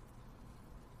name.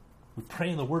 We pray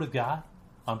in the word of God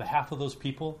on behalf of those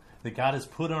people that God has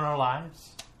put in our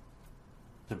lives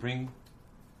to bring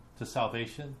to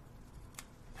salvation.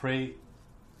 Pray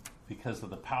because of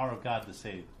the power of God to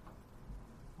save.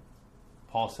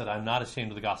 Paul said, I'm not ashamed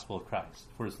of the gospel of Christ,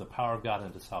 for it is the power of God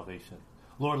unto salvation.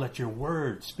 Lord, let your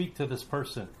word speak to this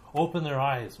person. Open their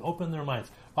eyes, open their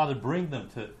minds. Father, bring them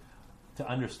to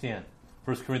understand.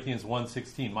 1 Corinthians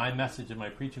 1:16, my message and my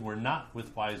preaching were not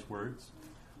with wise words,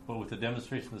 but with the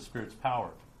demonstration of the Spirit's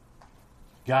power.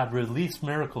 God, release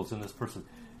miracles in this person.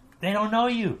 They don't know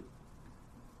you.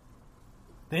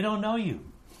 They don't know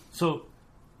you. So,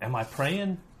 am I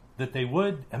praying that they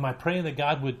would? Am I praying that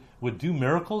God would do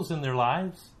miracles in their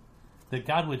lives? That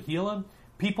God would heal them?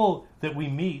 People that we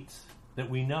meet, that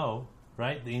we know,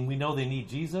 right? And we know they need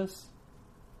Jesus.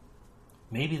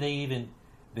 Maybe they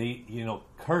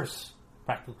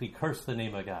practically curse the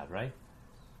name of God, right?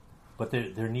 But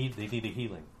they need a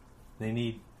healing. They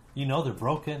need, they're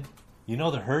broken.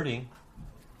 They're hurting.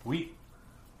 We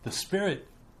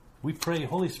pray,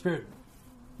 Holy Spirit,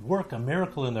 work a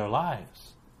miracle in their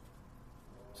lives.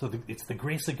 So it's the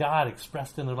grace of God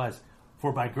expressed in their lives.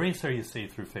 For by grace are you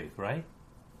saved through faith, right?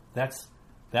 That's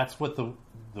what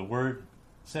the word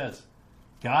says.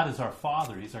 God is our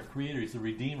Father. He's our Creator. He's the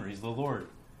Redeemer. He's the Lord.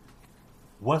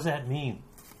 What does that mean?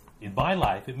 In my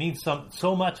life, it means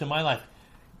so much in my life.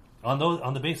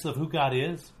 On the basis of who God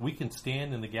is, we can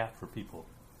stand in the gap for people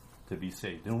to be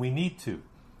saved. And we need to.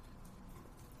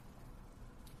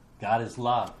 God is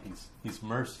love. He's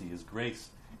mercy. His grace.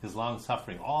 His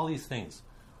long-suffering. All these things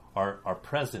are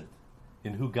present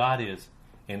in who God is.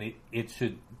 And it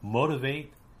should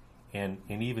motivate and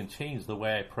even change the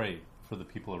way I pray for the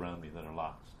people around me that are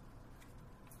lost.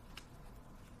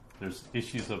 There's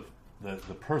issues of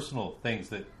the personal things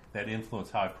that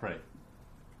influence how I pray.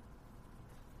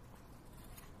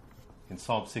 In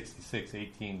Psalm 66,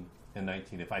 18 and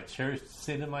 19, if I cherished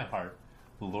sin in my heart,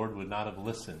 the Lord would not have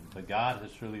listened, but God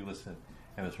has surely listened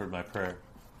and has heard my prayer.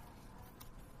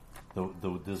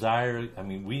 The desire,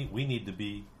 we need to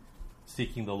be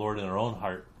seeking the Lord in our own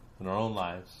heart, in our own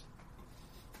lives,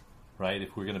 right?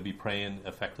 If we're going to be praying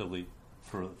effectively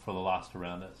for the lost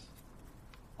around us.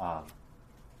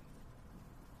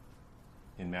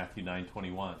 In Matthew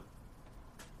 9:21,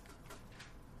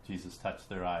 Jesus touched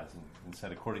their eyes and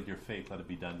said, according to your faith, let it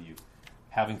be done to you.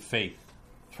 Having faith,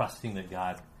 trusting that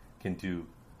God can do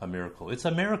a miracle. It's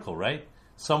a miracle, right?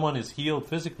 Someone is healed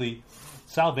physically.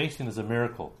 Salvation is a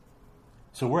miracle.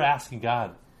 So we're asking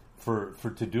God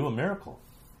to do a miracle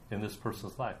in this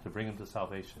person's life, to bring him to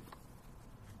salvation.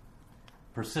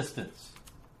 Persistence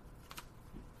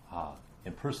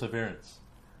and perseverance.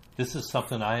 This is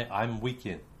something I'm weak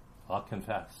in. I'll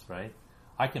confess, right?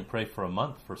 I can pray for a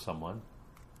month for someone,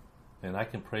 and I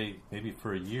can pray maybe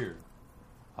for a year.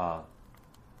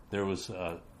 There was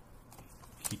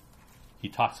he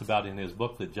talks about in his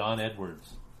book that John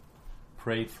Edwards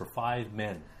prayed for 5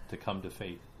 men to come to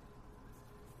faith.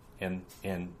 And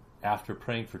after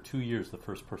praying for 2 years, the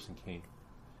first person came.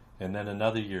 And then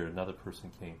another year, another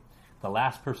person came. The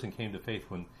last person came to faith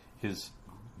when his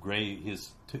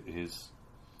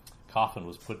coffin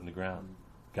was put in the ground.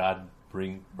 God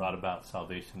brought about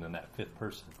salvation in that 5th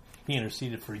person. He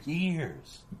interceded for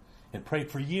years and prayed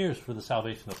for years for the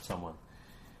salvation of someone.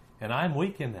 And I'm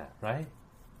weak in that, right?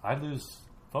 I lose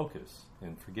focus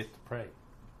and forget to pray.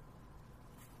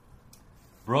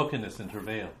 Brokenness and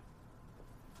travail.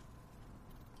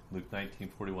 Luke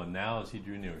 19:41. Now as he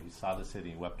drew near, he saw the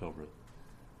city and wept over it.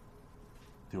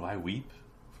 Do I weep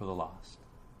for the lost?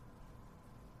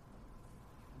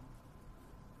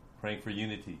 Praying for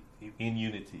unity. In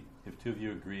unity. If 2 of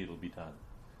you agree, it'll be done.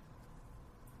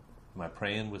 Am I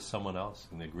praying with someone else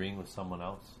and agreeing with someone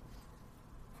else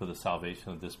for the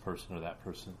salvation of this person or that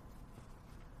person?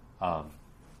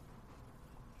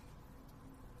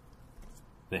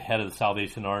 The head of the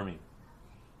Salvation Army,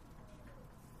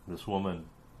 this woman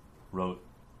wrote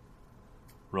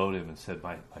him and said,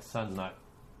 my son's not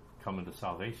coming to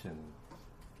salvation,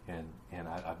 and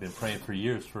I've been praying for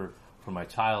years for my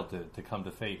child to come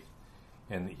to faith.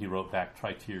 And he wrote back,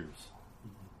 try tears.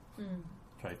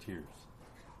 Try tears.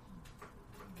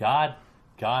 God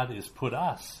has put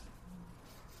us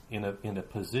in a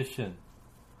position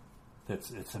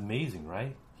it's amazing,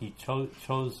 right? He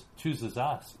chooses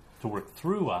us to work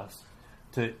through us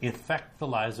to affect the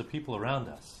lives of people around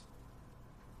us.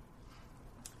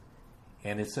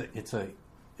 And it's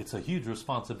a huge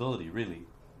responsibility, really,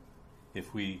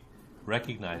 if we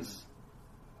recognize.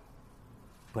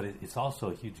 But it's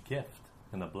also a huge gift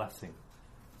and a blessing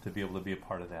to be able to be a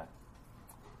part of that.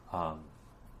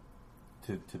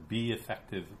 To be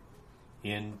effective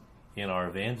in our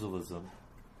evangelism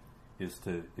is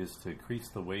to increase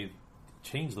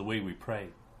change the way we pray.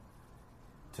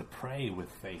 To pray with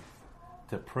faith.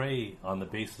 To pray on the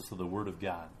basis of the Word of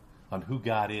God, on who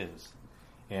God is.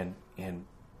 And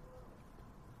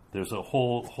there's a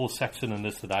whole section in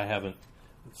this that I haven't.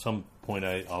 At some point,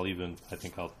 I'll give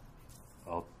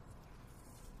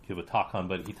a talk on.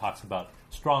 But he talks about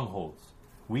strongholds.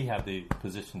 We have the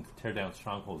position to tear down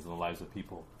strongholds in the lives of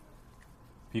people.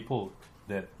 People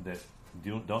that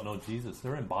don't know Jesus,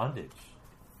 they're in bondage,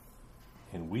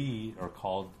 and we are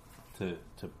called to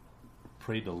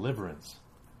pray deliverance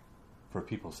for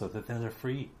people so that then they're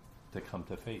free to come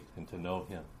to faith and to know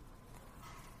Him.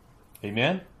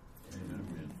 Amen?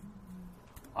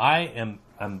 Amen.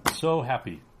 I'm so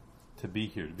happy to be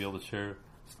here, to be able to share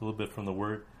just a little bit from the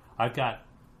Word. I've got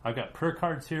prayer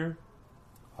cards here.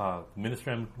 The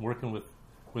ministry I'm working with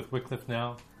Wycliffe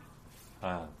now.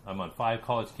 I'm on 5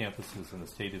 college campuses in the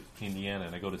state of Indiana,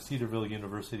 and I go to Cedarville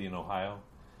University in Ohio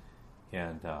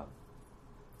and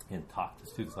talk to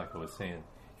students, like I was saying.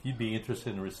 If you'd be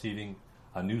interested in receiving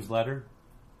a newsletter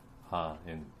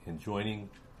and joining,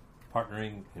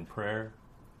 partnering in prayer,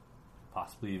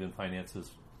 possibly even finances,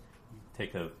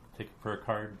 take a prayer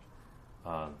card.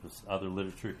 There's other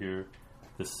literature here.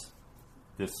 This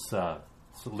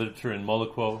literature in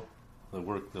Molokw'o,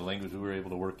 the language we were able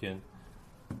to work in.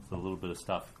 It's a little bit of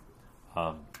stuff.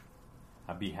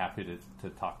 I'd be happy to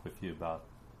talk with you about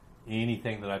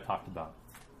anything that I've talked about.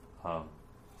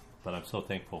 But I'm so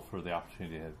thankful for the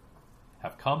opportunity to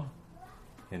have come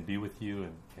and be with you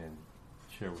and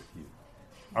share with you.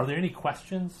 Are there any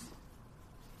questions?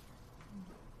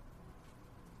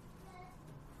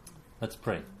 Let's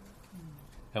pray.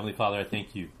 Heavenly Father, I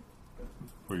thank you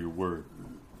for your word.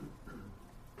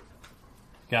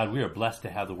 God, we are blessed to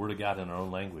have the Word of God in our own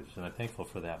language, and I'm thankful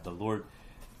for that. But Lord,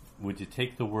 would you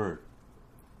take the Word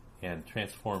and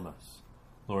transform us?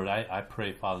 Lord, I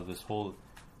pray, Father, this whole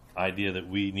idea that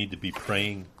we need to be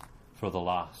praying for the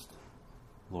lost.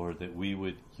 Lord, that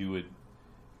you would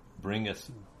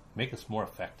make us more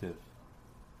effective.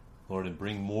 Lord, and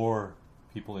bring more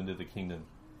people into the kingdom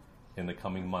in the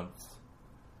coming months,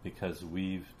 because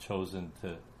we've chosen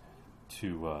to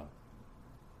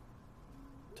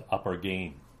up our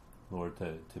game, Lord,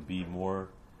 to be more,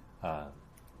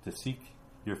 to seek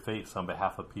your face on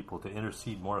behalf of people, to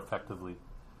intercede more effectively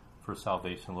for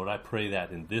salvation. Lord, I pray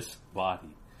that in this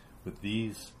body, with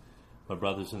these, my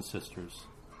brothers and sisters,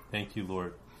 thank you,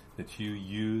 Lord, that you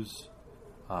use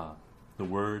the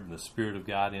Word and the Spirit of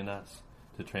God in us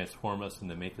to transform us and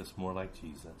to make us more like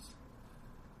Jesus.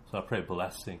 So I pray a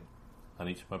blessing on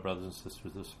each of my brothers and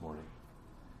sisters this morning,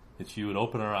 that you would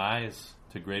open our eyes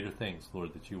to greater things,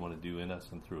 Lord, that you want to do in us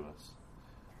and through us.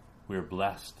 We are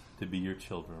blessed to be your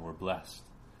children. We're blessed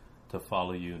to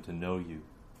follow you and to know you.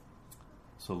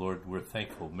 So, Lord, we're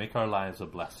thankful. Make our lives a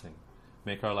blessing.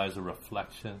 Make our lives a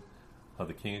reflection of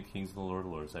the King of Kings and the Lord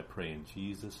of Lords. I pray in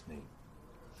Jesus' name.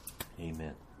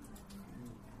 Amen.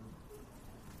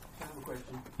 I have a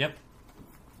question. Yep.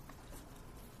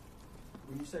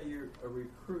 When you say you're a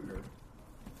recruiter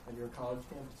and you're on college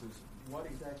campuses, what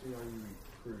exactly are you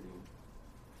recruiting?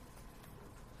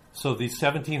 So these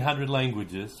 1,700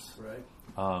 languages. Right.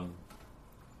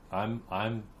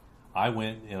 I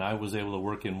went and I was able to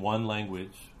work in one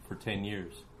language for 10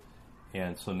 years.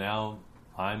 And so now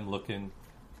I'm looking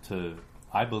to,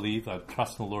 I believe, I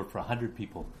trust in the Lord for 100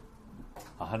 people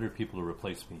to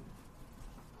replace me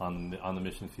on the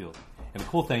mission field. And the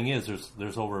cool thing is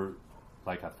there's over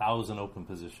like 1,000 open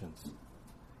positions.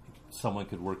 Someone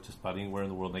could work just about anywhere in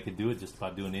the world. They could do it just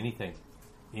about doing anything.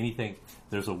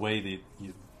 There's a way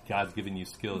that God's given you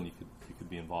skill and you could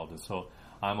be involved in. So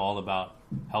I'm all about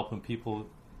helping people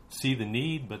see the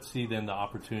need, but see then the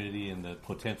opportunity and the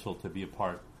potential to be a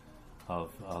part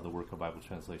of the work of Bible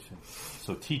translation.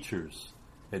 So teachers,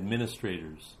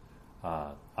 administrators,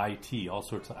 IT, all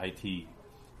sorts of IT.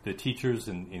 The teachers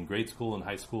in grade school and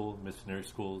high school, missionary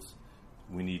schools,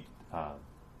 we need, what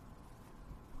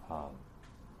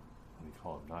do you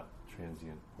call them? Not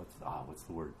transient. What's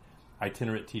the word?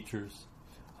 Itinerant teachers.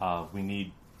 We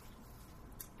need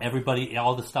everybody,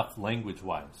 all the stuff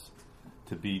language-wise,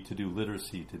 to do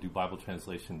literacy, to do Bible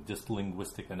translation, just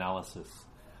linguistic analysis,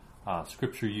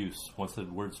 scripture use. Once the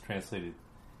word's translated,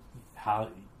 how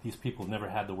these people have never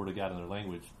had the Word of God in their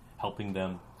language, helping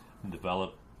them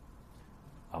develop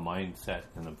a mindset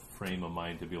and a frame of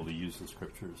mind to be able to use the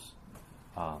scriptures.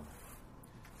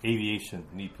 Aviation,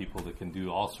 need people that can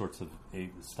do all sorts of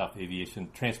stuff. Aviation,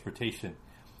 transportation,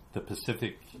 the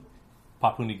Pacific,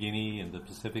 Papua New Guinea and the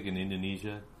Pacific and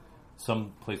Indonesia.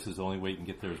 Some places the only way you can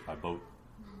get there is by boat.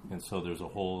 And so there's a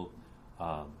whole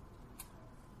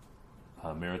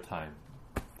maritime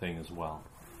thing as well.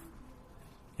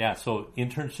 Yeah, so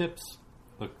internships,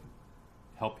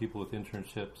 help people with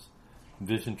internships,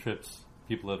 vision trips,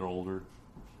 people that are older.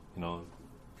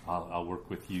 I'll work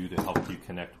with you to help you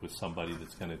connect with somebody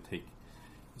that's going to take,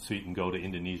 so you can go to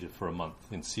Indonesia for a month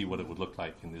and see what it would look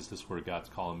like, and is this where God's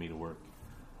calling me to work?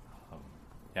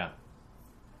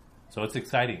 So it's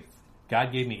exciting.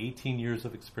 God gave me 18 years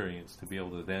of experience to be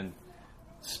able to then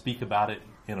speak about it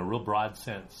in a real broad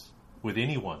sense with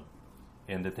anyone,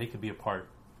 and that they could be a part.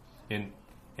 And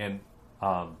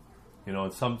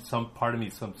some part of me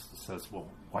says, well,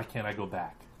 why can't I go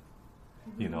back?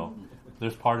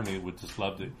 There's part of me that would just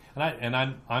love to, and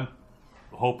I'm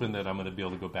hoping that I'm going to be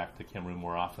able to go back to Cameroon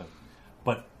more often.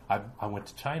 But I went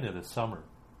to China this summer,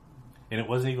 and it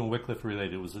wasn't even Wycliffe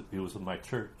related. It was in my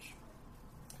church.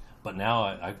 But now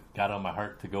I got on my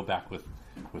heart to go back with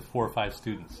 4 or 5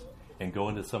 students and go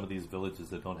into some of these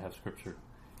villages that don't have scripture,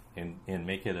 and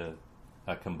make it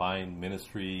a combined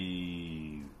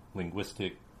ministry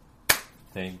linguistic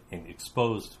thing, and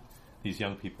expose these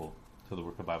young people to the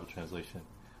work of Bible translation.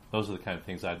 Those are the kind of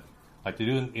things I'd like to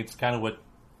do, and it's kind of what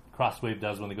Crosswave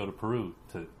does when they go to Peru,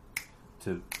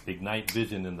 to ignite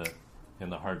vision in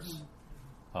the hearts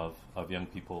of young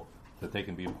people, that they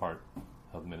can be a part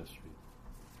of ministry.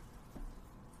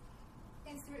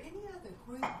 Is there any other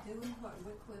group doing what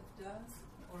Wycliffe does,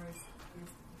 or is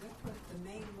Wycliffe the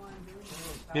main one doing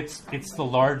it? It's the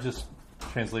largest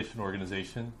translation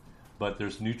organization, but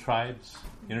there's New Tribes,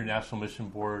 International Mission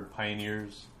Board,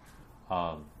 Pioneers.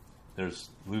 There's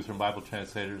Lutheran Bible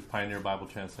Translators, Pioneer Bible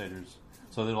Translators.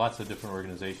 So there are lots of different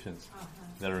organizations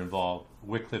that are involved.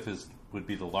 Wycliffe would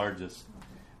be the largest.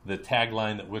 The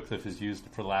tagline that Wycliffe has used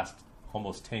for the last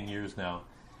almost 10 years now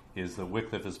is that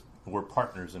we're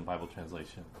partners in Bible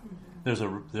translation. There's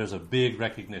a big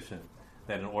recognition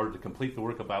that in order to complete the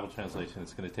work of Bible translation,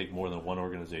 it's going to take more than one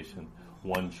organization,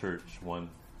 one church, one.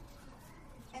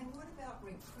 And what about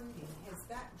recruiting? Has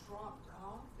that dropped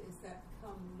off? Has that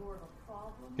become more of a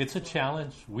problem? It's a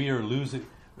challenge. We are losing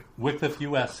Wycliffe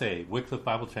USA, Wycliffe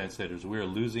Bible Translators. We are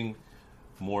losing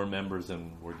more members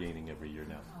than we're gaining every year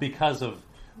now because of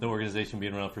the organization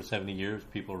being around for 70 years.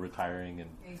 People are retiring and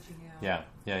aging out.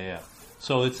 Yeah.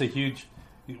 So it's a huge.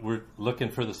 We're looking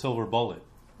for the silver bullet.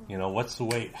 What's the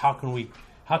way? How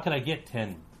can I get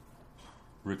 10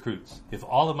 recruits? If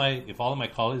all of my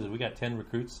colleagues, if we got 10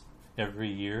 recruits every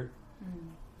year,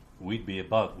 we'd be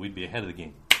ahead of the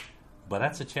game. But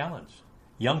that's a challenge.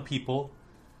 Young people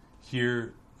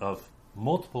hear of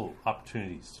multiple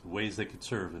opportunities, ways they could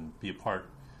serve and be a part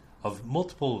of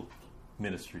multiple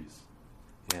ministries,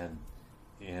 and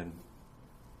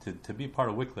to be a part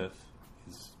of Wycliffe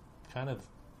is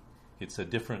it's a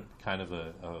different kind of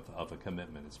a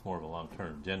commitment. It's more of a long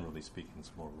term. Generally speaking,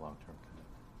 it's more of a long term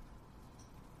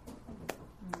commitment.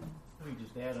 Let me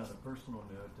just add on a personal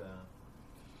note.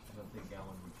 don't think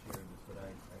Alan would share this, but I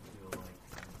feel like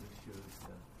this shows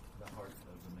the heart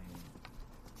of the man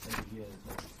that he is.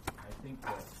 I think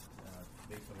that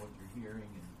based on what you're hearing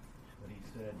and what he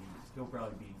said, he'd still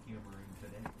probably be in Cameroon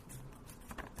today.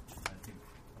 I think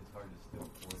his heart is still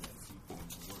for that people and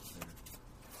the work there.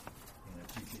 And I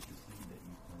appreciate the seed that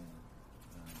you planted.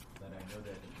 But I know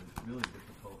that it was really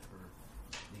difficult for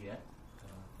Liette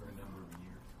for a number of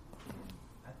years. And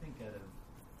I think out of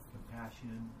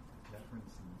compassion,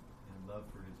 deference, and love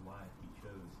for his wife, he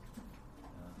chose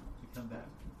to come back,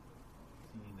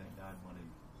 seeing that God wanted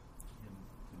him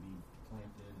to be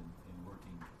planted and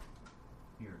working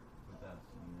here with us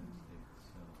in the United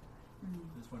States. So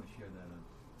I just want to share that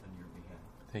on your behalf.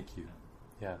 Thank you.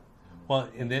 Yeah. Well,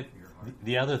 and then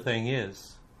the other thing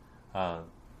is,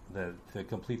 to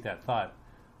complete that thought,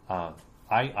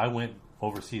 I went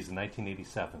overseas in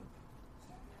 1987,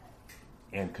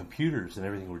 and computers and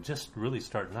everything were just really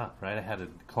starting up, right? I had a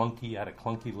clunky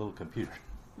little computer,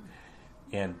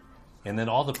 and then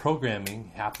all the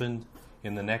programming happened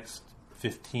in the next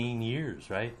 15 years,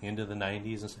 right, into the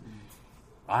 90s. And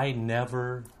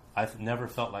I've never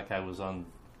felt like I was on.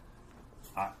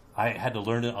 I had to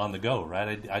learn it on the go,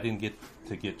 right? I didn't get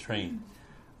to get trained.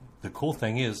 The cool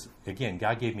thing is, again,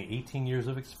 God gave me 18 years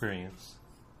of experience.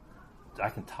 I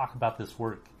can talk about this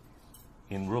work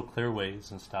in real clear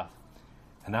ways and stuff.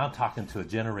 And now I'm talking to a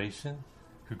generation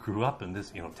who grew up in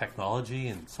this, technology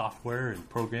and software and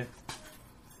program.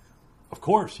 Of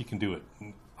course you can do it.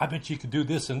 I bet you could do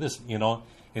this and this,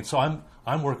 And so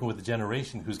I'm working with a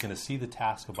generation who's going to see the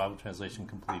task of Bible translation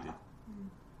completed.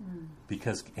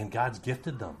 And God's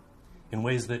gifted them in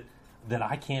ways that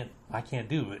I can't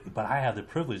do, but I have the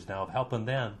privilege now of helping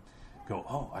them go,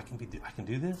 oh, I can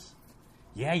do this?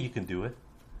 Yeah, you can do it.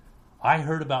 I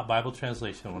heard about Bible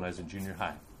translation when I was in junior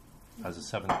high. I was a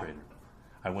 7th grader.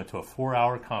 I went to a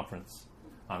 4-hour conference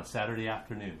on a Saturday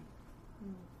afternoon.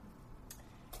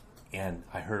 And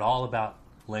I heard all about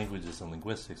languages and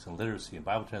linguistics and literacy and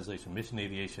Bible translation, mission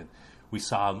aviation. We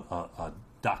saw a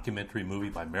documentary movie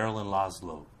by Marilyn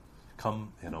Laszlo,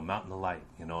 Mountain of Light,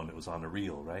 and it was on a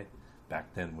reel, right?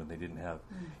 Back then when they didn't have,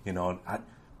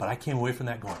 but I came away from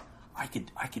that going, I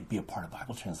could be a part of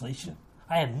Bible translation.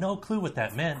 I had no clue what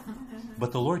that meant,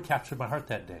 but the Lord captured my heart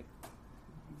that day.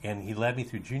 And he led me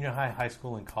through junior high, high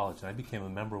school, and college, and I became a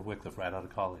member of Wycliffe right out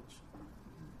of college.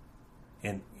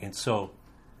 And so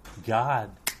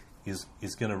God is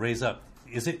going to raise up.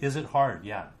 Is it hard?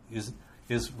 Yeah.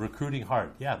 Is recruiting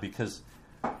hard? Yeah, because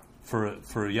for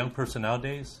a young person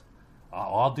nowadays,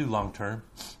 I'll do long term.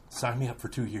 Sign me up for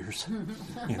 2 years,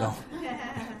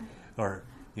 or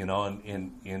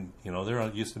and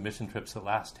they're used to mission trips that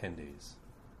last 10 days,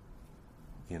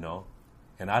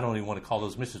 and I don't even want to call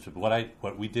those mission trips.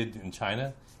 What we did in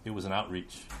China, it was an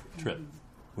outreach trip.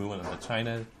 We went on a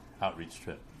China outreach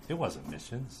trip. It wasn't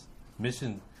missions.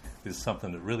 Mission is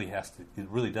something that really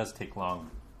does take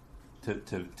long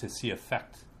to see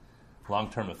effect,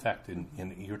 long-term effect. And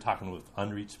you're talking with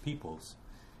unreached peoples.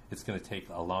 It's going to take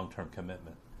a long-term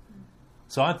commitment.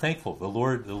 So I'm thankful. The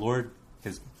Lord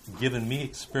has given me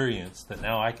experience that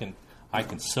now I can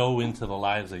sow into the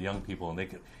lives of young people,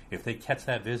 and if they catch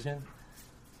that vision,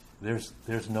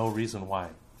 there's no reason why.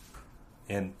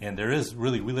 And there is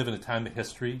really, we live in a time of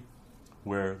history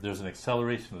where there's an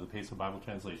acceleration of the pace of Bible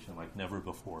translation like never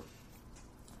before.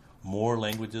 More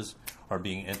languages are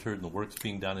being entered, and the work's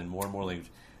being done in more and more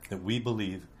languages. That we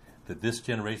believe that this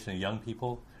generation of young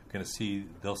people are going to see,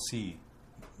 they'll see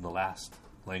the last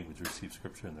language receive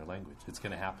Scripture in their language. It's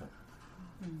going to happen.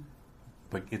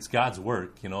 But it's God's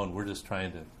work, and we're just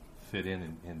trying to fit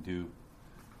in and do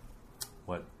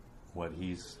what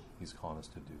He's calling us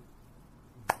to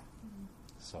do.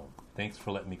 So thanks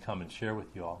for letting me come and share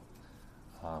with you all.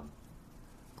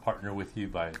 Partner with you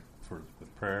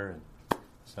with prayer and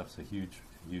stuff's a huge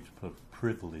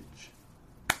privilege.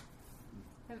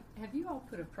 Have you all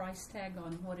put a price tag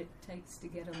on what it takes to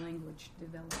get a language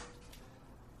developed?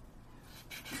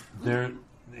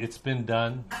 It's been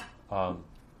done.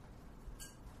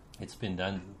 It's been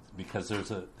done because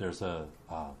there's a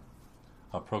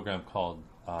program called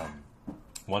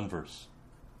One Verse,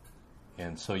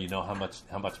 and so you know how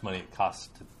much money it costs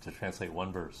to translate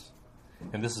one verse,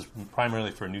 and this is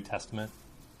primarily for New Testament.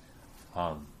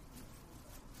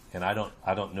 And I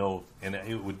don't know, and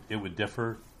it would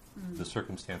differ the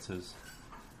circumstances,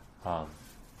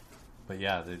 but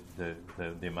yeah,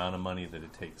 the amount of money that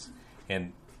it takes.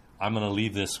 And I'm going to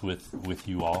leave this with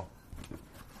you all.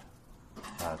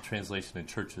 Translation in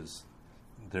churches.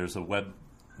 There's a web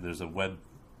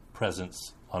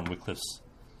presence on Wycliffe's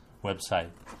website.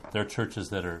 There are churches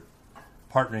that are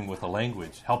partnering with a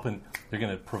language, helping. They're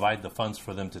going to provide the funds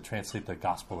for them to translate the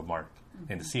Gospel of Mark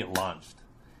and to see it launched.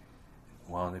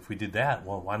 Well, if we did that,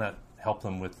 well, why not help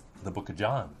them with the Book of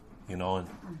John, and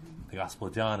the Gospel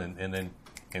of John,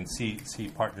 and see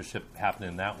partnership happen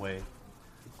in that way.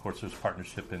 Of course, there's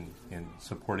partnership in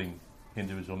supporting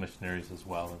individual missionaries as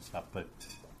well and stuff. But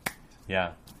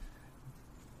yeah,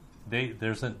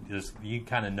 there's you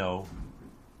kind of know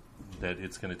that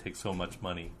it's going to take so much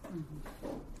money.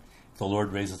 If the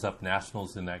Lord raises up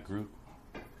nationals in that group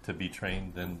to be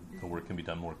trained, then the work can be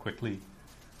done more quickly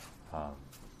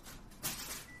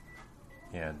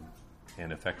and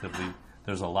effectively.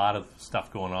 There's a lot of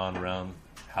stuff going on around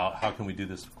how can we do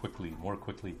this quickly, more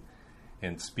quickly,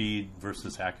 and speed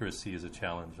versus accuracy is a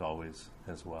challenge always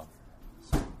as well.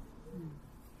 So.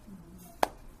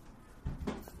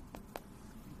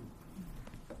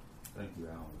 Thank you,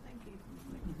 Alan.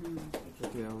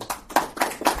 Thank you, Alan.